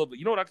the middle of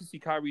what I can see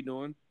Kyrie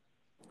doing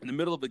in the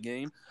middle of a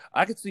game.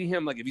 I could see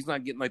him like if he's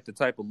not getting like the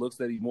type of looks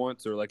that he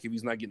wants, or like if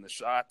he's not getting the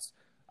shots.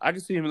 I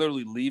can see him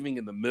literally leaving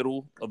in the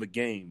middle of a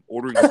game,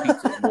 ordering a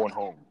pizza and going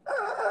home.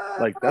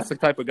 Like, that's the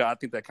type of guy I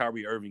think that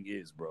Kyrie Irving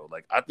is, bro.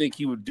 Like, I think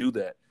he would do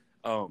that.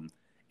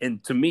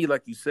 And to me,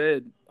 like you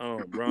said,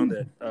 Ron,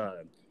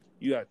 that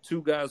you got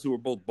 2 guys who are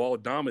both ball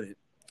dominant.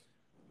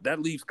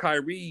 That leaves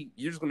Kyrie.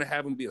 You're just going to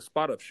have him be a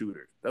spot-up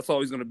shooter. That's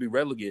all he's going to be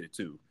relegated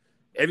to.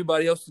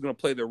 Everybody else is going to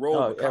play their role,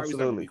 but Kyrie's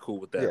not going to be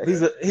cool with that.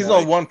 Yeah, he's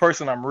on one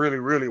person I'm really,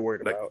 really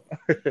worried about.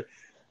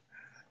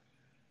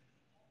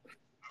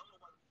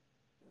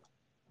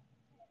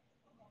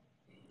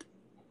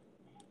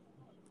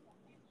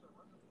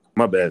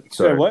 My bad.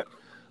 Sorry. What?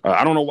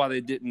 I don't know why they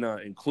didn't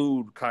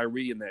include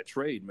Kyrie in that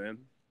trade, man.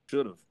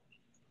 Should have.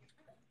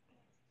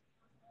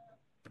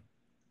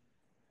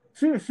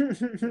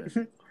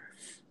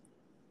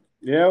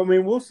 Yeah, I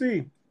mean, we'll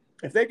see.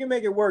 If they can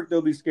make it work,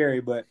 they'll be scary,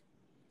 but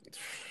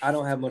I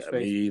don't have much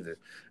faith. Me either.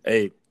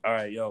 Hey, all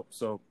right, yo.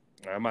 So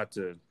I'm about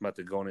to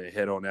go on and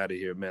head on out of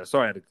here, man.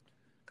 Sorry I had to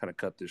kind of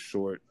cut this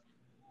short.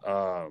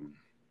 Wow.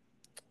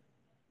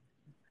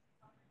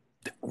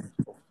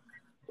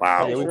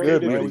 Yeah, we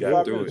good, man. Really We got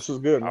good. through it. This was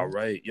good, man. All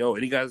right. Yo,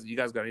 you guys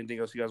got anything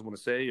else you guys want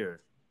to say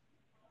or?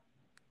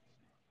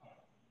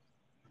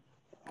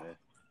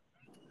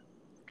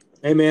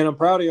 Hey, man, I'm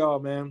proud of y'all,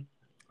 man.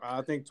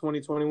 I think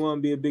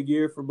 2021 be a big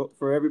year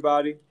for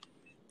everybody.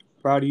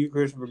 Proud of you,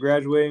 Christian, for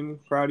graduating.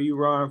 Proud of you,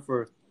 Ron,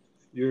 for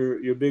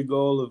your big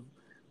goal of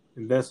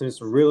investing in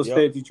some real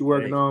estate that you're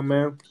working on,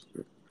 man.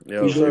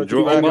 Yo, sure.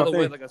 Jordan, by the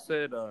way, like I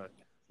said,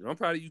 I'm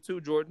proud of you too,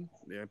 Jordan.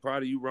 Yeah, I'm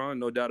proud of you, Ron.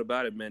 No doubt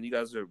about it, man. You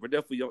guys we're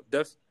definitely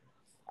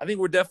I think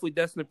we're definitely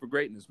destined for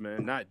greatness,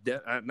 man. I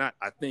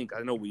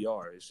know we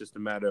are. It's just a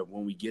matter of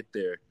when we get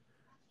there.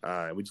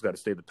 We just got to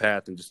stay the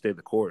path and just stay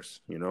the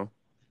course, you know?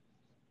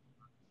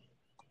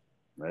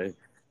 Right.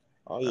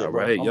 Oh, yeah, All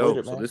bro. right, I'm yo. with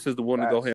it, So man. this is the one to go ahead.